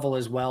of high level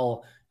as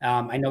well.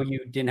 I know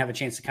you didn't have a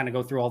chance to kind of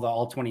go through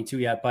all 22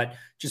 yet, but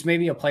just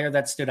maybe a player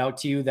that stood out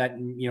to you that,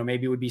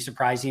 maybe would be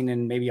surprising,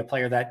 and maybe a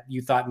player that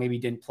you thought maybe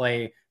didn't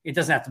play. It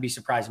doesn't have to be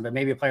surprising, but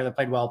maybe a player that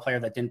played well, a player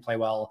that didn't play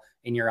well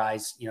in your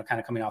eyes, kind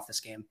of coming off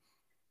this game.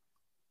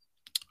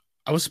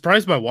 I was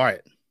surprised by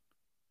Wyatt.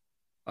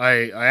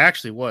 I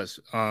actually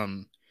was. I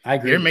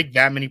agree. He didn't make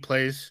that many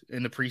plays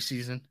in the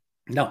preseason.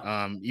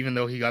 No. Even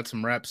though he got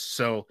some reps.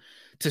 So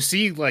to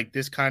see like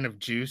this kind of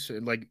juice,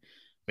 and like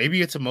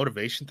maybe it's a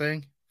motivation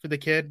thing for the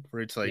kid,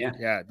 where it's like,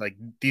 like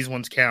these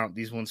ones count.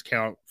 These ones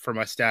count for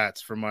my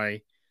stats, for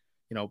my,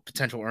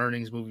 potential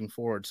earnings moving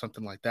forward,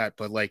 something like that.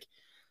 But like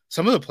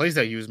some of the plays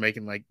that he was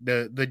making, like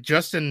the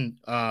Justin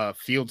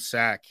Fields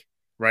sack,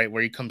 right,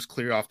 where he comes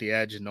clear off the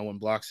edge and no one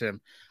blocks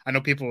him. I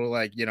know people were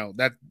like,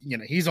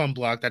 he's on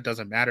block, that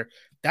doesn't matter.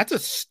 That's a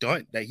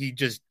stunt that he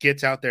just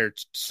gets out there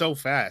so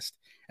fast,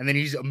 and then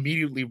he's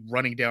immediately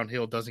running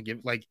downhill. Doesn't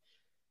give, like,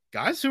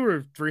 guys who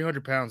are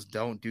 300 pounds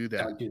don't do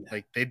that.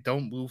 Like, they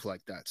don't move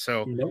like that.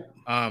 So,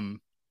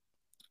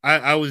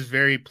 I was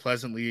very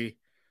pleasantly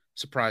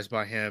surprised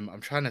by him.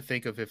 I'm trying to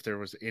think of if there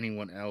was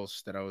anyone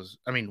else that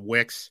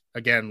Wicks,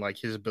 again, like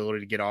his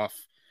ability to get off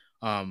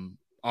the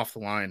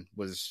line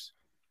was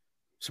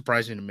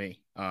surprising to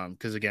me.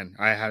 Because again,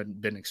 I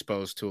hadn't been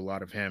exposed to a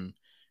lot of him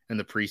in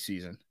the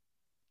preseason.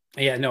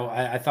 Yeah, no,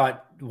 I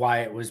thought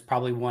Wyatt was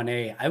probably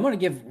 1A. I want to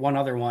give one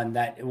other one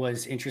that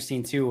was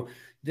interesting too.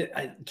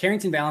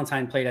 Carrington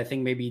Valentine played, I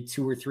think, maybe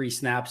 2 or 3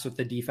 snaps with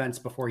the defense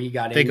before he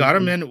got in. They got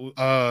him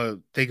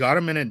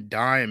in a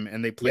dime,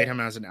 and they played him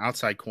as an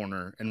outside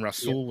corner, and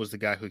Rasul was the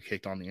guy who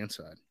kicked on the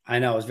inside. I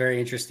know, it was very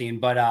interesting.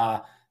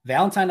 But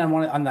Valentine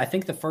on I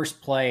think the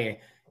first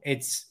play,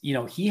 it's,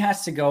 he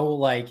has to go,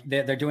 like,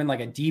 they're doing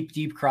like a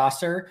deep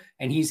crosser,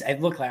 and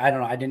it looked like, I don't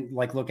know, I didn't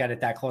like look at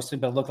it that closely,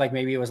 but it looked like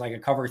maybe it was like a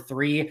cover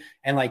 3,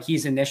 and like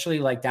he's initially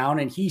like down,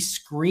 and he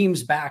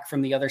screams back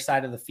from the other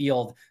side of the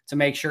field to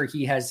make sure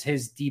he has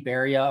his deep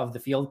area of the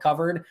field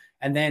covered.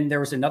 And then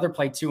there was another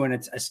play too, and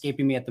it's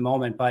escaping me at the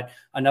moment, but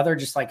another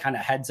just like kind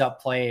of heads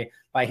up play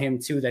by him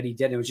too that he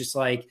did. It was just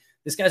like,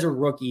 this guy's a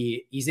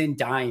rookie. He's in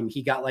dime.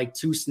 He got like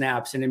 2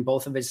 snaps, and in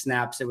both of his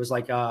snaps, it was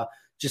like a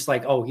just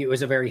like, oh, it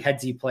was a very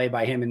headsy play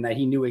by him and that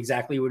he knew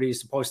exactly what he was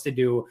supposed to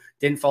do,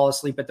 didn't fall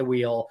asleep at the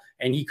wheel,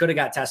 and he could have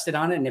got tested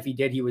on it. And if he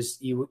did, he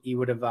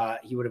would have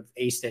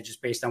aced it just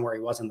based on where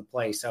he was in the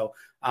play. So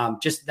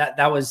just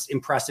that was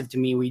impressive to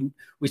me.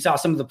 We saw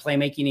some of the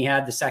playmaking he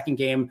had. The second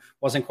game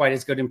wasn't quite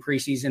as good in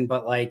preseason,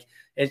 but like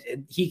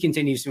he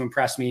continues to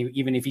impress me,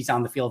 even if he's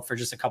on the field for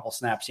just a couple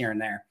snaps here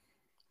and there.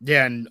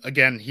 Yeah, and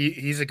again,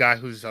 he's a guy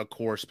who's a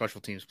core special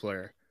teams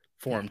player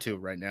for him too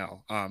right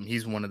now.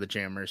 He's one of the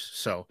jammers,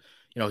 so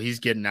he's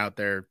getting out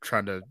there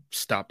trying to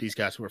stop these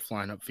guys who are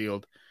flying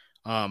upfield.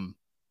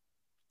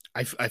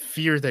 I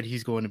fear that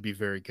he's going to be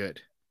very good.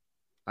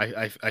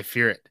 I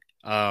fear it.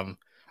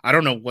 I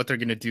don't know what they're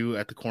going to do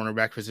at the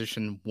cornerback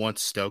position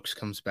once Stokes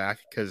comes back,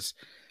 because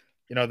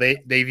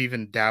they've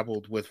even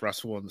dabbled with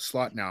Russell in the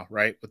slot now,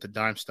 right, with the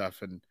dime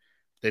stuff, and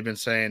they've been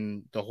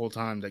saying the whole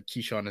time that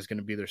Keyshawn is going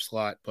to be their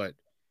slot, but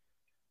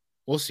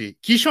we'll see.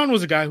 Keyshawn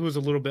was a guy who was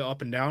a little bit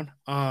up and down.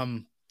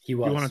 He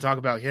was. You want to talk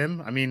about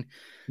him? I mean,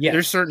 yes.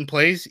 There's certain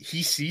plays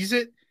he sees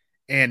it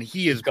and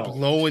he is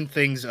blowing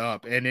things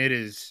up, and it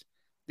is,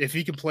 if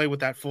he can play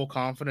with that full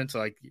confidence,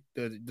 like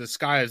the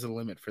sky is the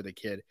limit for the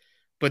kid.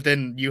 But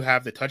then you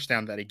have the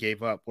touchdown that he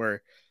gave up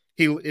where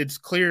it's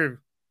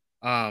clear.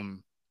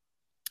 I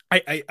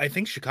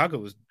think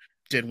Chicago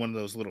did one of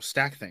those little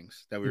stack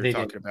things that we were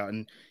talking about,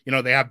 and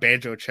they have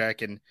banjo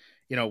check, and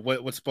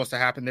what's supposed to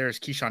happen there is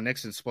Keyshawn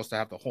Nixon's supposed to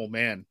have the whole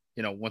man,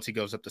 once he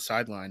goes up the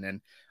sideline,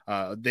 and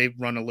they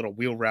run a little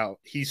wheel route.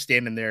 He's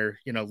standing there,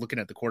 looking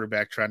at the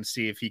quarterback, trying to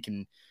see if he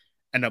can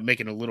end up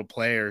making a little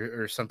play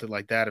or something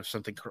like that. If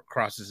something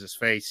crosses his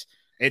face,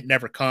 it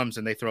never comes,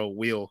 and they throw a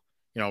wheel,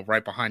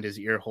 right behind his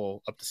ear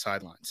hole up the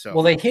sideline. So,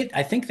 well, I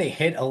think they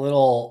hit a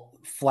little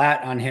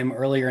flat on him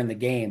earlier in the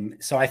game.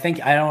 So I don't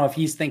know if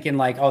he's thinking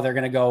like, oh, they're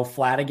going to go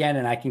flat again,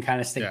 and I can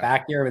kind of stick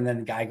back here. And then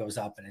the guy goes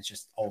up and it's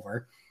just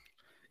over.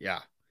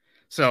 Yeah.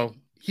 So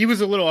he was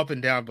a little up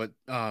and down, but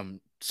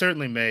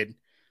certainly made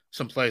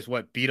some plays.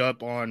 Beat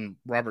up on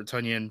Robert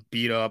Tonyan,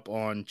 beat up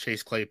on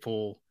Chase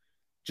Claypool,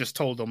 just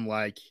told them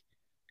like,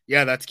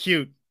 yeah, that's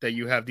cute that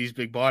you have these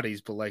big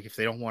bodies, but like if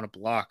they don't want to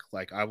block,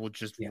 like I will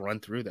just run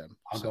through them.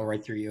 I'll go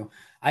right through you.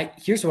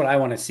 Here's what I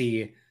want to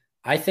see.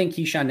 I think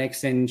Keyshawn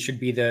Nixon should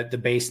be the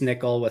base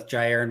nickel with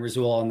Jair and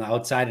Rasul on the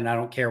outside, and I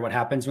don't care what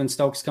happens when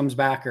Stokes comes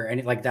back or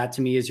any like that.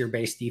 To me, is your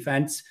base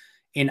defense.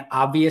 In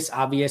obvious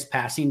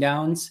passing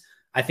downs,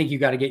 I think you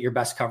got to get your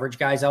best coverage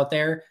guys out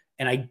there,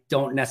 and I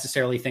don't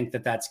necessarily think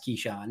that that's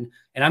Keyshawn.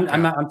 And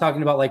I'm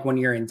talking about like when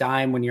you're in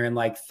dime, when you're in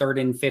like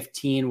 3rd and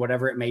 15,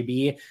 whatever it may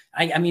be.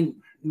 I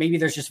mean, maybe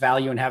there's just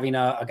value in having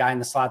a guy in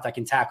the slot that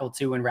can tackle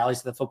too and rallies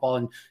to the football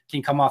and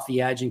can come off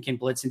the edge and can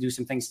blitz and do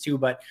some things too.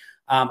 But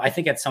I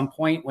think at some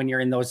point when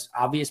you're in those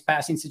obvious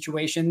passing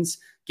situations,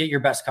 get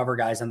your best cover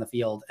guys on the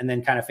field and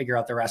then kind of figure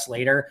out the rest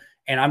later.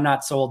 And I'm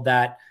not sold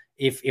that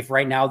if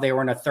right now they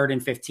were in a 3rd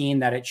and 15,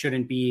 that it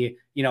shouldn't be,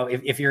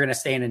 if you're going to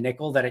stay in a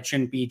nickel, that it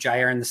shouldn't be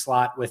Jair in the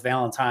slot with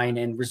Valentine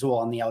and Rasul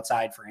on the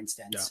outside, for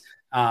instance.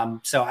 Yeah.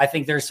 So I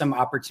think there's some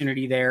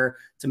opportunity there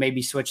to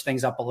maybe switch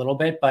things up a little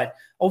bit, but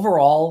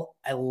overall,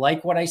 I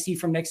like what I see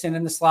from Nixon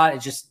in the slot.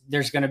 It's just,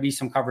 there's going to be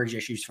some coverage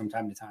issues from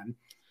time to time.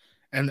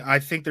 And I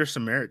think there's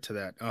some merit to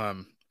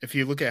that. If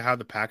you look at how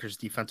the Packers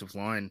defensive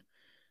line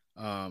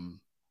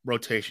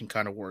rotation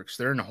kind of works,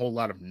 they're in a whole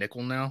lot of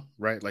nickel now,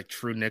 right? Like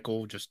true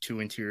nickel, just 2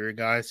 interior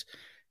guys.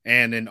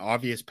 And in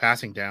obvious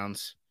passing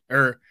downs,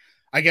 or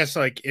I guess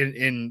like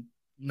in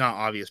not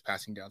obvious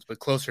passing downs, but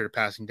closer to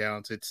passing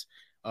downs, it's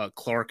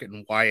Clark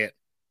and Wyatt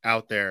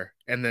out there.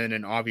 And then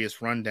in obvious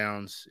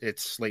rundowns,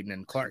 it's Slayton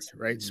and Clark,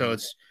 right? Mm-hmm. So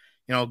it's,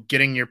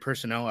 getting your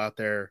personnel out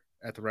there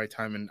at the right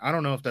time. And I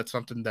don't know if that's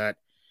something that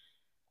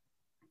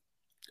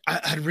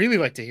I'd really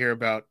like to hear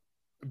about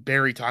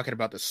Barry talking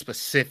about the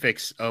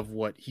specifics of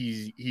what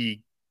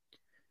he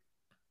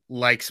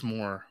likes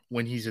more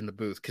when he's in the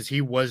booth, because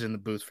he was in the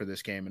booth for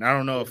this game. And I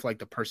don't know if like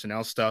the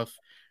personnel stuff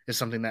is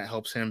something that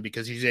helps him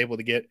because he's able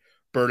to get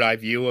bird eye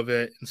view of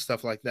it and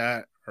stuff like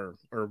that, or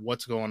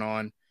what's going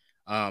on.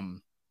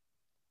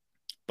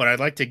 But I'd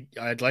like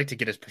to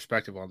get his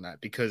perspective on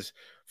that, because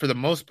for the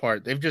most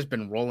part, they've just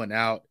been rolling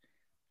out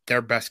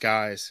their best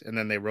guys and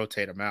then they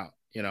rotate them out,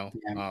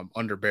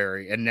 under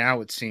Barry. And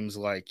now it seems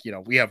like,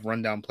 we have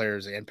rundown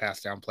players and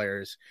pass down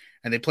players,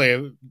 and they play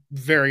a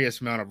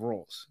various amount of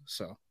roles.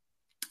 So,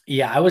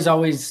 yeah, I was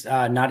always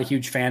not a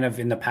huge fan of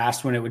in the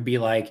past when it would be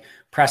like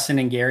Preston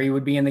and Gary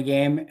would be in the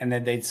game and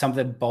then they'd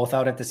something both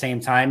out at the same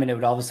time. And it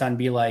would all of a sudden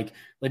be like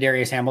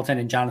Ladarius Hamilton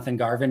and Jonathan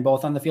Garvin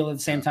both on the field at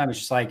the same time. It's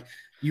just like,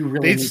 you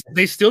really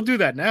they still do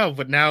that now,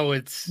 but now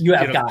it's you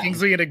have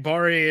Kingsley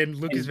Enagbare and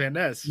Lucas Van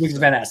Ness. Lucas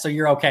Van Ness. So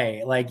you're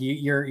okay. Like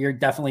you're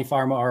definitely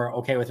far more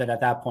okay with it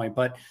at that point.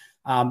 But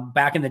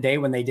back in the day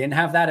when they didn't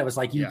have that, it was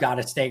like you got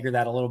to stagger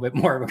that a little bit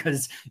more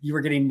because you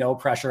were getting no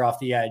pressure off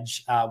the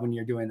edge when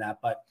you're doing that.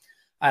 But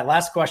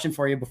last question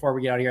for you before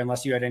we get out of here,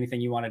 unless you had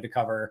anything you wanted to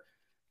cover.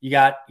 You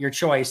got your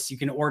choice. You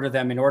can order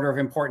them in order of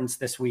importance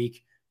this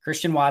week.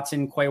 Christian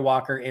Watson, Quay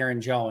Walker,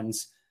 Aaron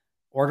Jones.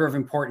 Order of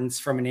importance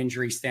from an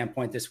injury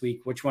standpoint this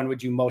week. Which one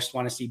would you most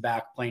want to see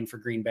back playing for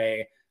Green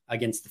Bay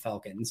against the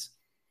Falcons?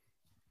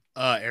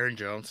 Aaron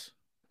Jones.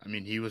 I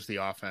mean, he was the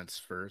offense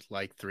for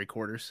like 3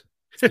 quarters.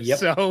 Yep.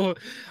 So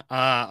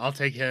I'll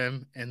take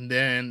him. And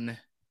then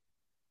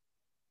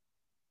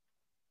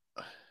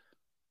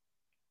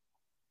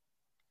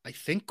I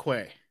think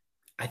Quay.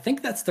 I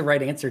think that's the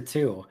right answer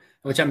too,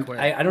 I which think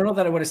Quay. I don't know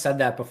that I would have said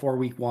that before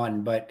week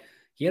one, but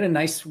he had a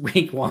nice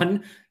week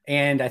one.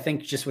 And I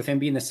think just with him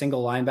being the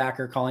single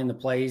linebacker, calling the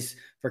plays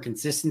for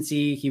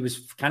consistency, he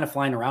was kind of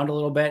flying around a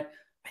little bit.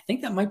 I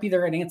think that might be the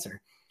right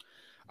answer.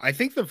 I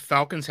think the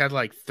Falcons had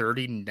like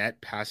 30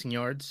 net passing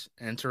yards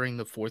entering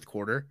the fourth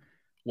quarter.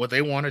 What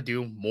they want to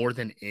do more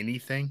than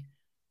anything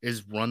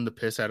is run the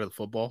piss out of the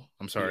football.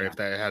 I'm sorry Yeah. if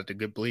that had to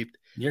get bleeped.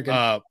 You're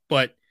good.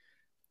 But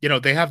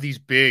they have these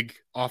big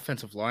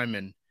offensive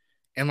linemen,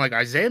 and like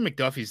Isaiah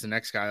McDuffie's the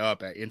next guy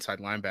up at inside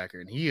linebacker,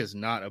 and he is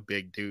not a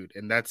big dude.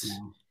 And I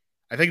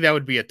think that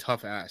would be a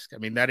tough ask. I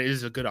mean, that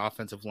is a good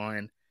offensive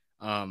line.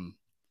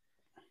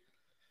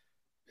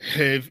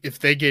 If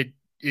they get,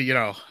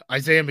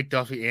 Isaiah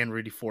McDuffie and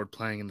Rudy Ford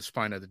playing in the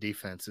spine of the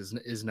defense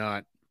is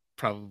not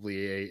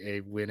probably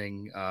a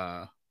winning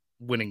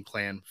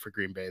plan for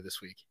Green Bay this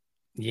week.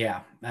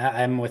 Yeah,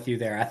 I'm with you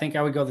there. I think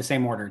I would go the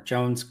same order: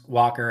 Jones,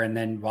 Walker, and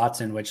then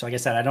Watson, which, like I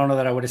said, I don't know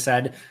that I would have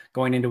said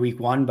going into week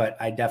one, but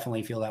I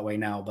definitely feel that way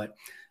now. But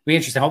be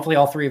interesting. Hopefully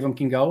all three of them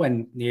can go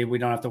and we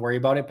don't have to worry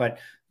about it, but it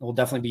will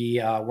definitely be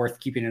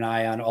worth keeping an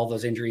eye on all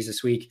those injuries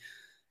this week.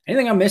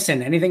 Anything I'm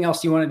missing? Anything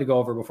else you wanted to go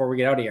over before we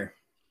get out of here?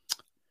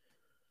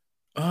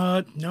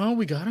 No,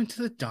 we got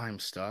into the dime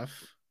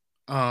stuff.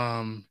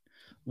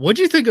 What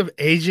do you think of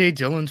AJ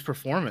Dillon's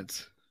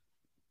performance?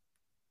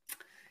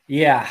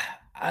 Yeah,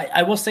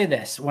 I will say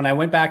this. When I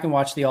went back and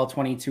watched the all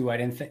 22, I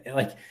didn't think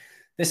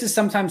this is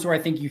sometimes where I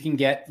think you can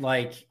get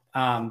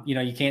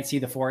you can't see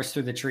the forest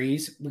through the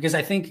trees, because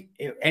I think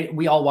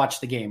we all watch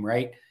the game,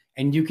 right?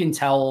 And you can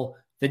tell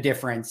the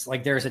difference.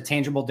 Like there's a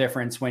tangible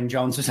difference when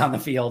Jones was on the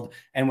field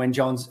and when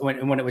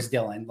it was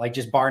Dillon, like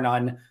just bar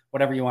none,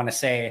 whatever you want to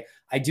say.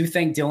 I do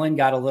think Dillon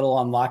got a little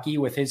unlucky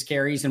with his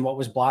carries and what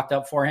was blocked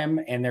up for him.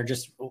 And there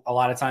just a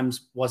lot of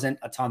times wasn't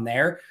a ton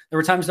there. There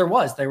were times there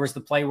was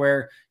the play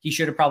where he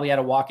should have probably had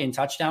a walk-in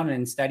touchdown. And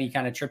instead he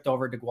kind of tripped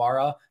over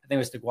DeGuara. I think it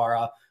was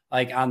DeGuara,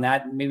 like on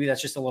that. Maybe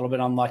that's just a little bit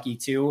unlucky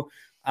too.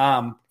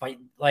 But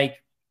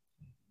like,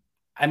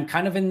 I'm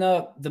kind of in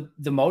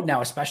the mode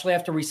now, especially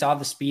after we saw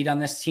the speed on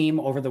this team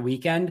over the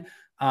weekend,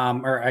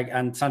 or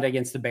on Sunday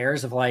against the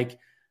Bears, of like,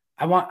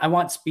 I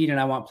want speed and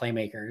I want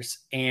playmakers.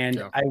 And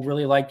yeah. I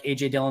really like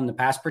AJ Dillon, the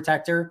pass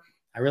protector.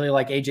 I really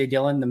like AJ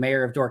Dillon, the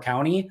mayor of Door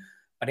County,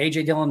 but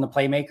AJ Dillon, the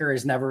playmaker,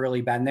 has never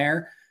really been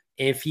there.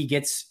 If he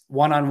gets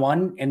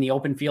one-on-one in the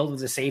open field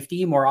with a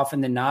safety, more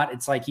often than not,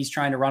 it's like he's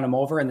trying to run him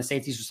over and the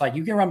safety's just like,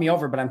 you can run me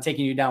over, but I'm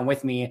taking you down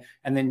with me.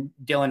 And then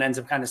Dillon ends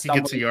up kind of stumbling.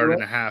 He gets a yard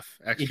and a half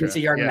extra. He gets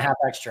a yard and a half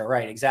extra.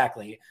 Right.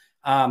 Exactly.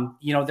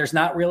 There's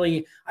not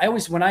really, I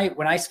always, when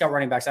I scout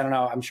running backs, I don't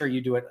know, I'm sure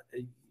you do it.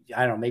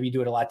 I don't know, maybe you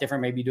do it a lot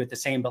different. Maybe you do it the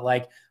same, but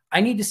like, I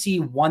need to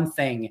see one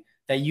thing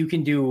that you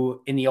can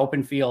do in the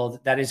open field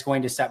that is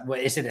going to set.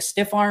 Is it a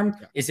stiff arm?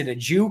 Yeah. Is it a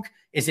juke?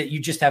 Is it you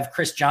just have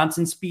Chris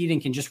Johnson speed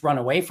and can just run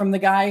away from the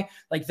guy?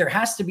 Like there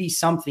has to be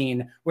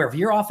something where if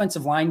your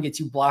offensive line gets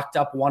you blocked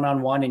up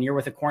one-on-one and you're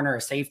with a corner or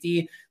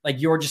safety, like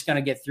you're just going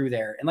to get through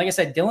there. And like I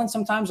said, Dillon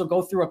sometimes will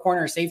go through a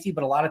corner or safety,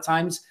 but a lot of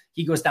times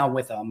he goes down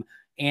with them.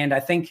 And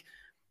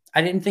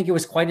I didn't think it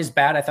was quite as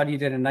bad. I thought he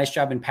did a nice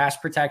job in pass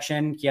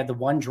protection. He had the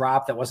one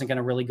drop that wasn't going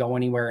to really go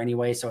anywhere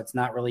anyway, so it's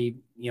not really,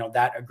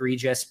 that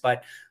egregious.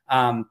 But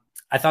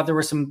I thought there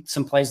were some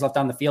plays left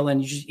on the field,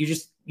 and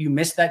you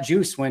missed that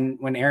juice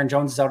when Aaron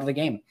Jones is out of the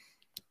game.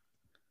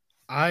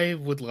 I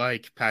would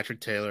like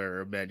Patrick Taylor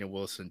or Emmanuel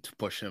Wilson to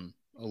push him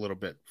a little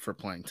bit for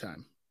playing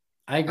time.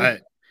 I agree.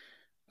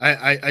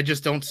 I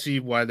just don't see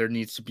why there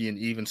needs to be an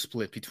even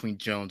split between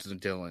Jones and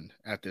Dillon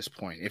at this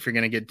point. If you're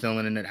going to get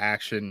Dillon in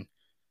action,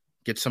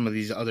 get some of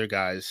these other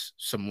guys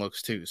some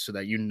looks too, so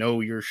that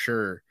you're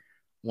sure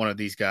one of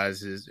these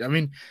guys is. I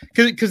mean,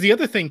 because the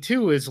other thing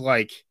too is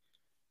like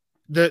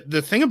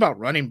the thing about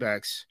running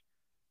backs,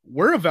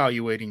 we're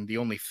evaluating the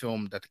only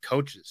film that the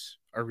coaches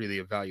are really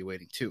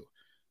evaluating too.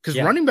 Because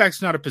running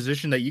back's not a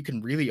position that you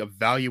can really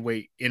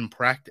evaluate in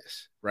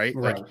practice, right?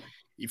 Like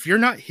if you're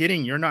not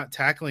hitting, you're not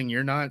tackling,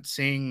 you're not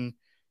seeing,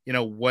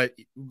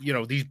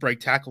 these break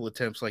tackle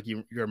attempts like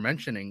you're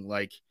mentioning,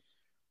 like.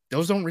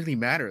 Those don't really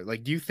matter.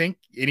 Like, do you think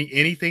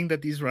anything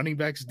that these running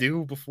backs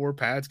do before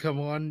pads come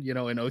on, in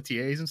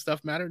OTAs and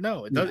stuff matter?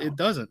 No, it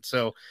doesn't.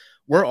 So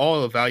we're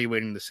all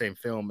evaluating the same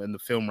film, and the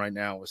film right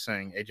now is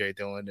saying AJ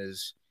Dillon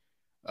is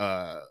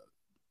at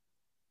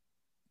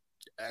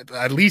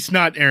least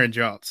not Aaron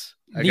Jones.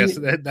 I guess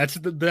that's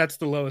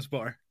the lowest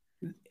bar.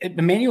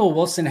 Emmanuel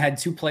Wilson had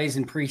 2 plays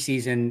in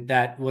preseason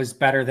that was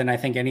better than I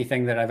think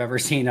anything that I've ever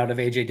seen out of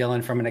AJ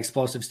Dillon from an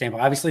explosive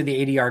standpoint. Obviously the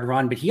 80-yard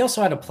run, but he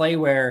also had a play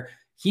where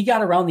he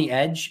got around the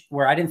edge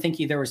where I didn't think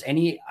there was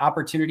any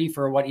opportunity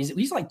for what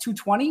he's like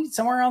 220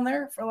 somewhere around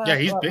there.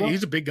 He's big.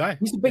 He's a big guy.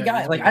 He's a big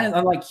guy.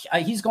 Like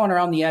he's going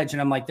around the edge,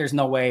 and I'm like, there's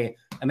no way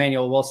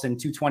Emmanuel Wilson,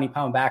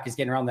 220-pound back, is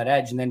getting around that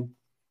edge. And then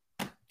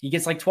He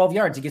gets like 12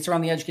 yards. He gets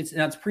around the edge.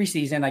 Now it's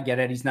preseason. I get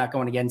it. He's not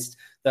going against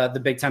the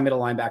big time middle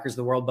linebackers of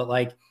the world, but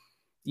like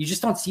you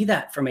just don't see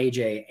that from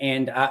AJ.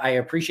 And I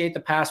appreciate the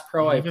pass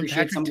pro. I appreciate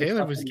Patrick some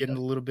Taylor was getting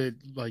a little bit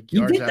like he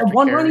yards did after the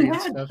one carry run he and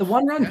had. stuff. The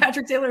one run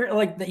Patrick Taylor,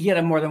 like he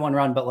had more than one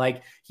run, but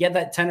like he had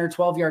that 10 or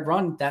 12 yard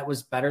run that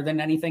was better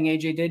than anything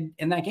AJ did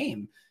in that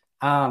game.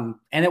 And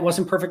it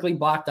wasn't perfectly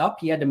blocked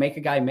up. He had to make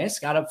a guy miss,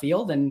 got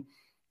upfield, and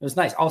it was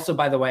nice. Also,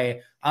 by the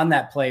way, on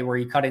that play where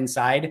he cut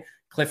inside,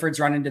 Clifford's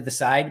running to the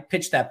side,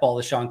 pitch that ball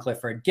to Sean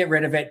Clifford, get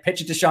rid of it, pitch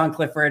it to Sean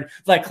Clifford,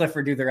 let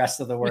Clifford do the rest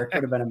of the work.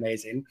 Would have been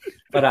amazing.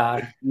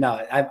 But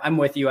no, I'm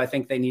with you. I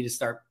think they need to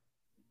start,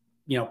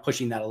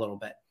 pushing that a little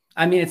bit.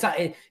 I mean,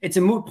 it's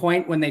a moot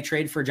point when they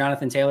trade for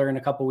Jonathan Taylor in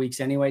a couple weeks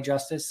anyway,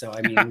 Justice. So,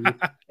 I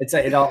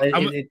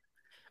mean,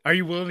 Are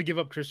you willing to give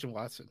up Christian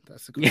Watson?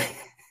 That's the question.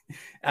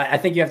 I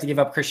think you have to give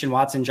up Christian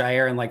Watson,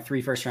 Jair, and like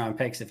 3 first-round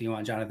picks if you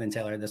want Jonathan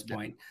Taylor at this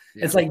point.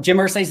 Yeah. It's like Jim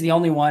Irsay's the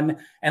only one.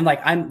 And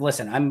like,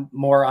 I'm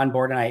more on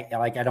board, and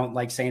I don't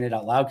like saying it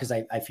out loud because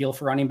I feel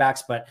for running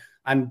backs, but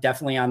I'm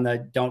definitely on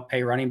the don't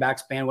pay running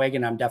backs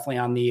bandwagon. I'm definitely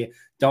on the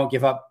don't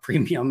give up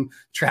premium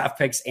draft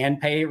picks and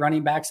pay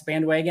running backs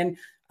bandwagon.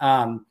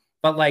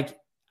 But like,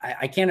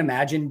 I can't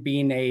imagine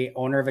being a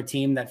owner of a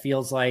team that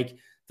feels like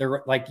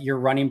your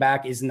running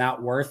back is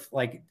not worth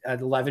like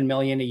 $11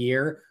 million a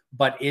year,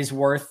 but is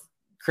worth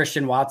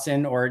Christian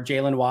Watson or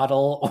Jalen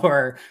Waddle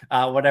or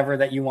whatever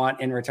that you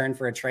want in return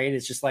for a trade.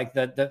 It's just like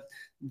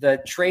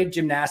the trade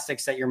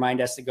gymnastics that your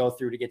mind has to go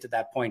through to get to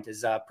that point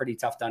is pretty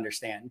tough to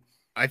understand.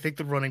 I think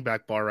the running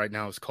back bar right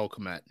now is Cole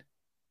Kmet,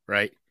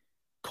 right?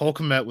 Cole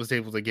Kmet was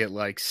able to get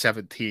like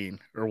 17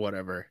 or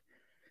whatever.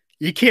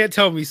 You can't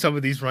tell me some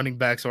of these running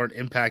backs aren't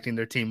impacting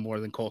their team more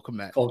than Cole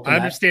Kmet. I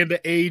understand the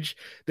age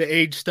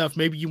stuff.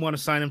 Maybe you want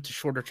to sign him to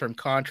shorter term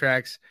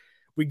contracts.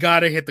 We got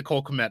to hit the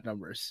Cole Kmet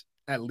numbers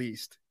at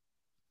least.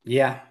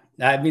 Yeah.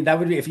 I mean, that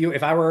would be,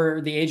 if I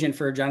were the agent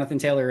for Jonathan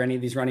Taylor or any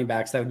of these running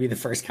backs, that would be the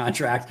first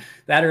contract.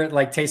 That or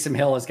like Taysom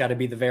Hill has got to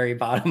be the very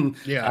bottom.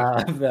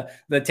 Yeah.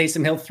 The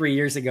Taysom Hill 3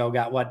 years ago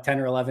got what, 10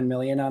 or 11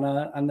 million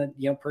on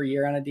the per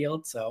year on a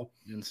deal. So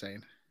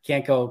insane.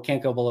 Can't go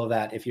below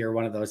that if you're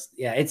one of those.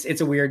 Yeah. It's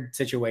a weird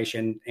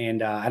situation.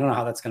 And I don't know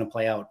how that's going to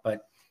play out,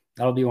 but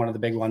that'll be one of the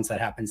big ones that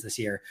happens this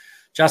year.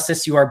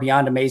 Justice, you are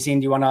beyond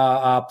amazing. Do you want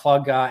to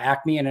plug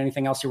Acme and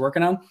anything else you're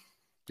working on?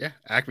 Yeah,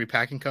 Acme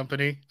Packing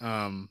Company.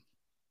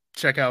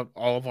 Check out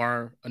all of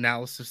our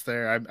analysis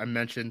there. I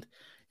mentioned,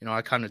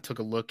 I kind of took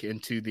a look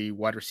into the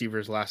wide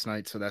receivers last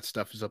night, so that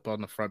stuff is up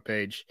on the front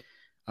page.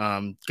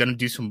 Going to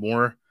do some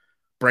more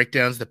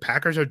breakdowns. The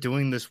Packers are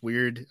doing this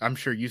weird, I'm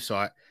sure you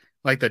saw it,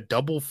 like the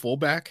double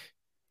fullback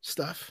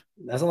stuff.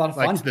 That's a lot of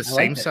fun. Like the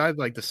same side,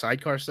 like the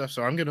sidecar stuff.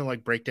 So I'm going to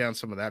like break down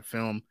some of that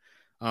film.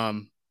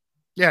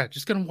 Yeah,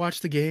 just going to watch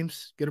the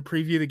games, get a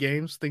preview of the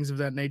games, things of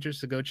that nature.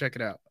 So go check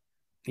it out.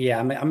 Yeah,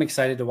 I'm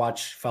excited to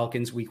watch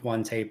Falcons week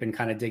 1 tape and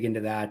kind of dig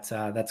into that.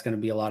 That's going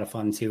to be a lot of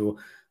fun too.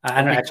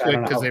 I don't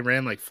know because they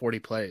ran like 40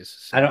 plays.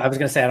 So. I was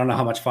going to say, I don't know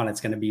how much fun it's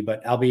going to be,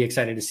 but I'll be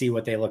excited to see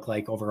what they look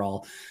like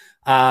overall.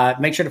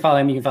 Make sure to follow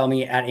him. You can follow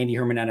me at Andy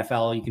Herman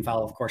NFL. You can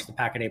follow, of course, the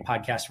Pack a Day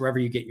podcast, wherever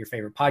you get your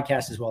favorite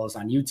podcast, as well as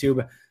on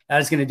YouTube.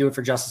 That is going to do it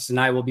for Justice and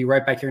I. We'll be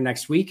right back here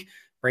next week,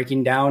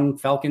 breaking down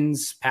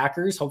Falcons,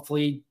 Packers,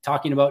 hopefully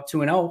talking about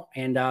 2-0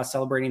 and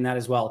celebrating that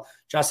as well.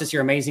 Justice,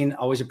 you're amazing.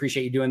 Always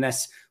appreciate you doing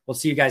this. We'll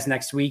see you guys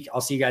next week.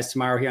 I'll see you guys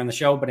tomorrow here on the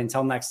show. But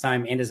until next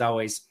time, and as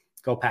always,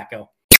 go Pack Go.